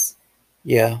stories.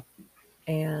 yeah,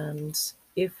 And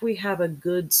if we have a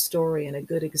good story and a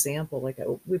good example, like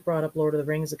we brought up Lord of the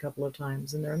Rings a couple of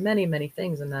times, and there are many, many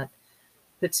things in that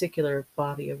particular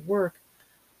body of work,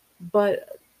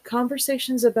 but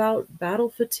conversations about battle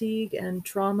fatigue and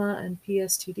trauma and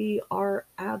PSTD are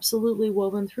absolutely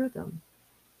woven through them.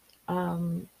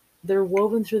 Um, they're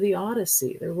woven through the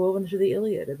Odyssey. They're woven through the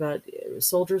Iliad about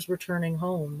soldiers returning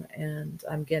home. And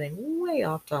I'm getting way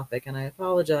off topic, and I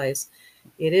apologize.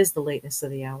 It is the lateness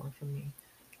of the hour for me.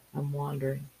 I'm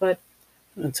wandering. But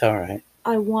That's all right.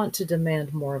 I want to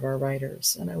demand more of our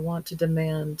writers, and I want to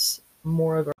demand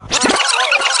more of our.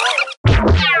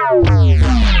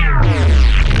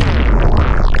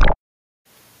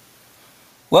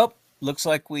 Well, looks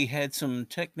like we had some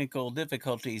technical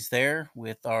difficulties there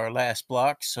with our last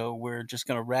block, so we're just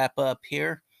going to wrap up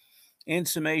here. In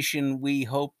summation, we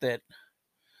hope that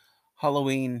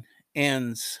Halloween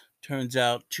Ends turns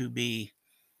out to be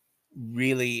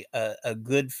really a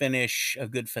good finish, a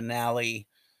good finale,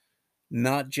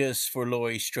 not just for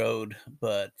Laurie Strode,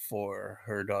 but for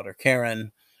her daughter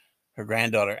Karen, her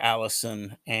granddaughter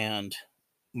Allison, and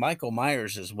Michael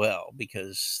Myers as well,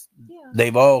 because Yeah.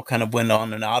 they've all kind of went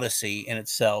on an odyssey in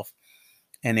itself,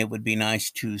 and it would be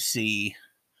nice to see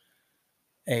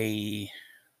a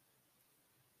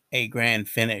grand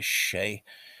finish,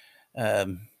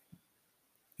 um,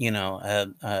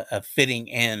 a fitting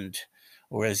end,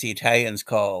 or as the Italians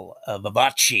call a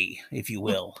vivace, if you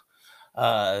will,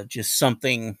 just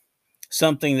something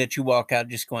that you walk out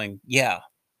just going, yeah,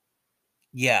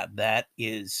 that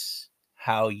is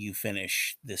how you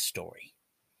finish this story.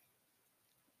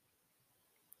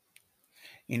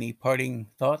 Any parting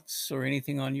thoughts or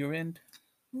anything on your end?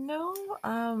 No,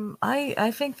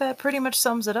 I think that pretty much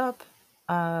sums it up.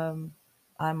 I'm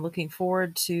looking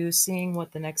forward to seeing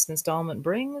what the next installment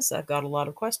brings. I've got a lot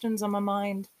of questions on my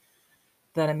mind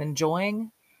that I'm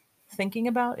enjoying thinking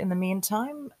about in the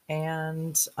meantime,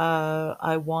 and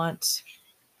I want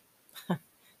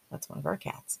that's one of our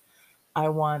cats. I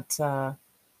want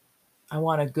I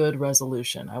want a good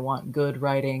resolution. I want good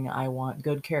writing. I want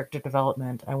good character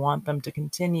development. I want them to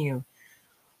continue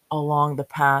along the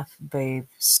path they've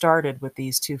started with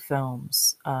these two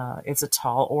films. It's a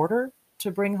tall order to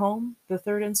bring home the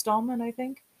third installment, I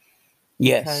think,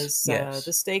 because Yes.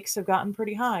 the stakes have gotten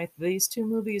pretty high. These two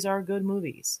movies are good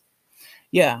movies.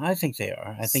 Yeah, I think they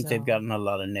are. I think they've So, gotten a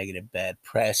lot of negative bad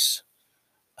press,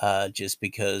 just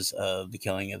because of the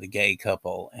killing of the gay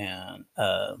couple and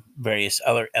various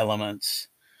other elements.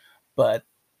 But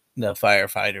the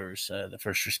firefighters, the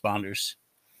first responders.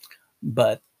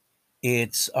 But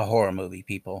it's a horror movie,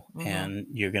 people, and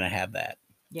you're going to have that.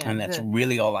 yeah, And that's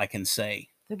really all I can say.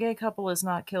 the gay couple is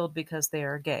not killed because they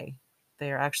are gay.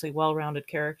 They are actually well-rounded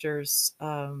characters.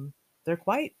 They're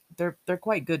quite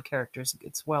good characters.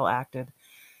 It's well acted.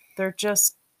 They're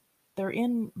just they're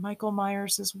in Michael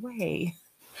Myers' way.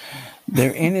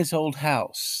 They're in his old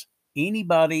house.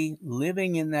 Anybody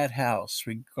living in that house,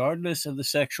 regardless of the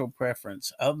sexual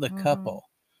preference of the couple,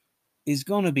 is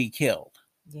going to be killed.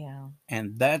 Yeah.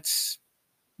 And that's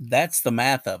the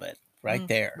math of it right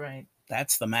there. Right.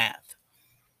 That's the math.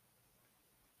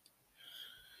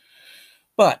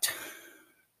 But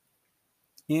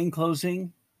in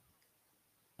closing,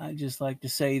 I'd just like to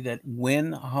say that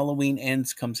when Halloween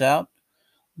Ends comes out,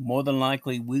 more than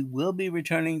likely we will be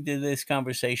returning to this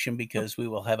conversation, because we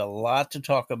will have a lot to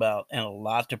talk about and a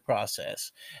lot to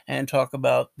process, and talk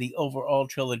about the overall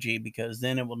trilogy, because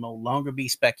then it will no longer be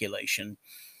speculation.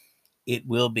 It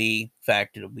will be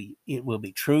fact. It will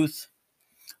be truth.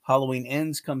 Halloween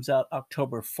Ends comes out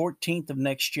October 14th of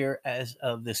next year as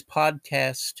of this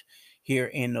podcast here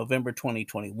in November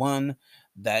 2021.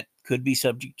 That could be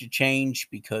subject to change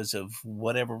because of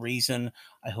whatever reason.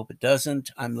 I hope it doesn't.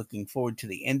 I'm looking forward to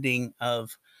the ending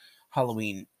of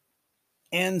Halloween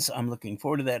Ends. I'm looking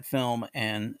forward to that film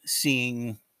and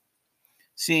seeing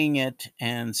it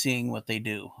and seeing what they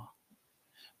do.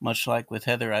 Much like with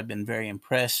Heather, I've been very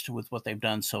impressed with what they've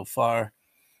done so far.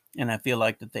 And I feel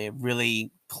like that they have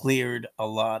really cleared a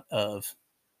lot of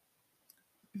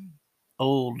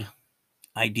old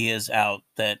ideas out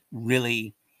that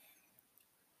really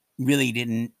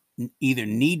didn't either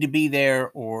need to be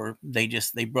there, or they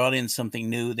brought in something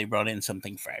new, they brought in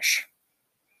something fresh.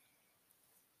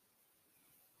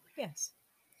 Yes.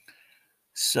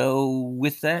 So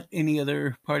with that, any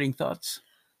other parting thoughts?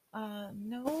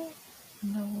 No.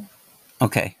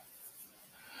 Okay.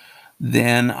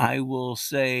 Then I will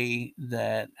say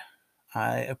that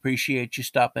I appreciate you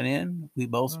stopping in. We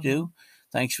both do.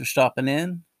 Thanks for stopping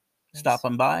in,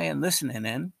 stopping by and listening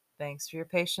in. Thanks for your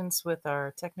patience with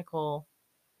our technical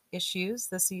issues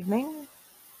this evening.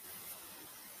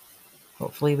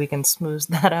 Hopefully we can smooth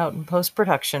that out in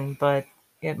post-production, but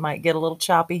it might get a little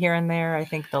choppy here and there. I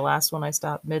think the last one I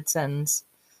stopped mid-sentence.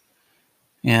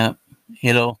 Yeah,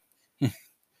 it'll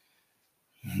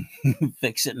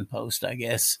fix it in post, I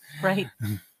guess. Right.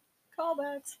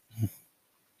 Callbacks.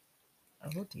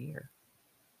 Oh dear.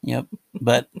 Yep.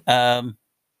 But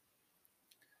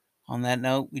On that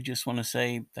note, we just want to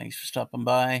say thanks for stopping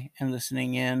by and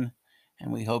listening in,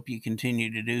 and we hope you continue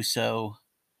to do so.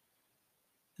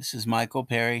 This is Michael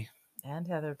Perry. And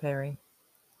Heather Perry.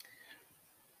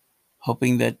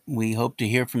 Hoping that we hope to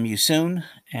hear from you soon,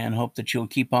 and hope that you'll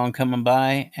keep on coming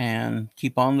by and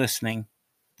keep on listening.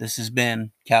 This has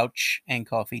been Couch and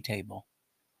Coffee Table.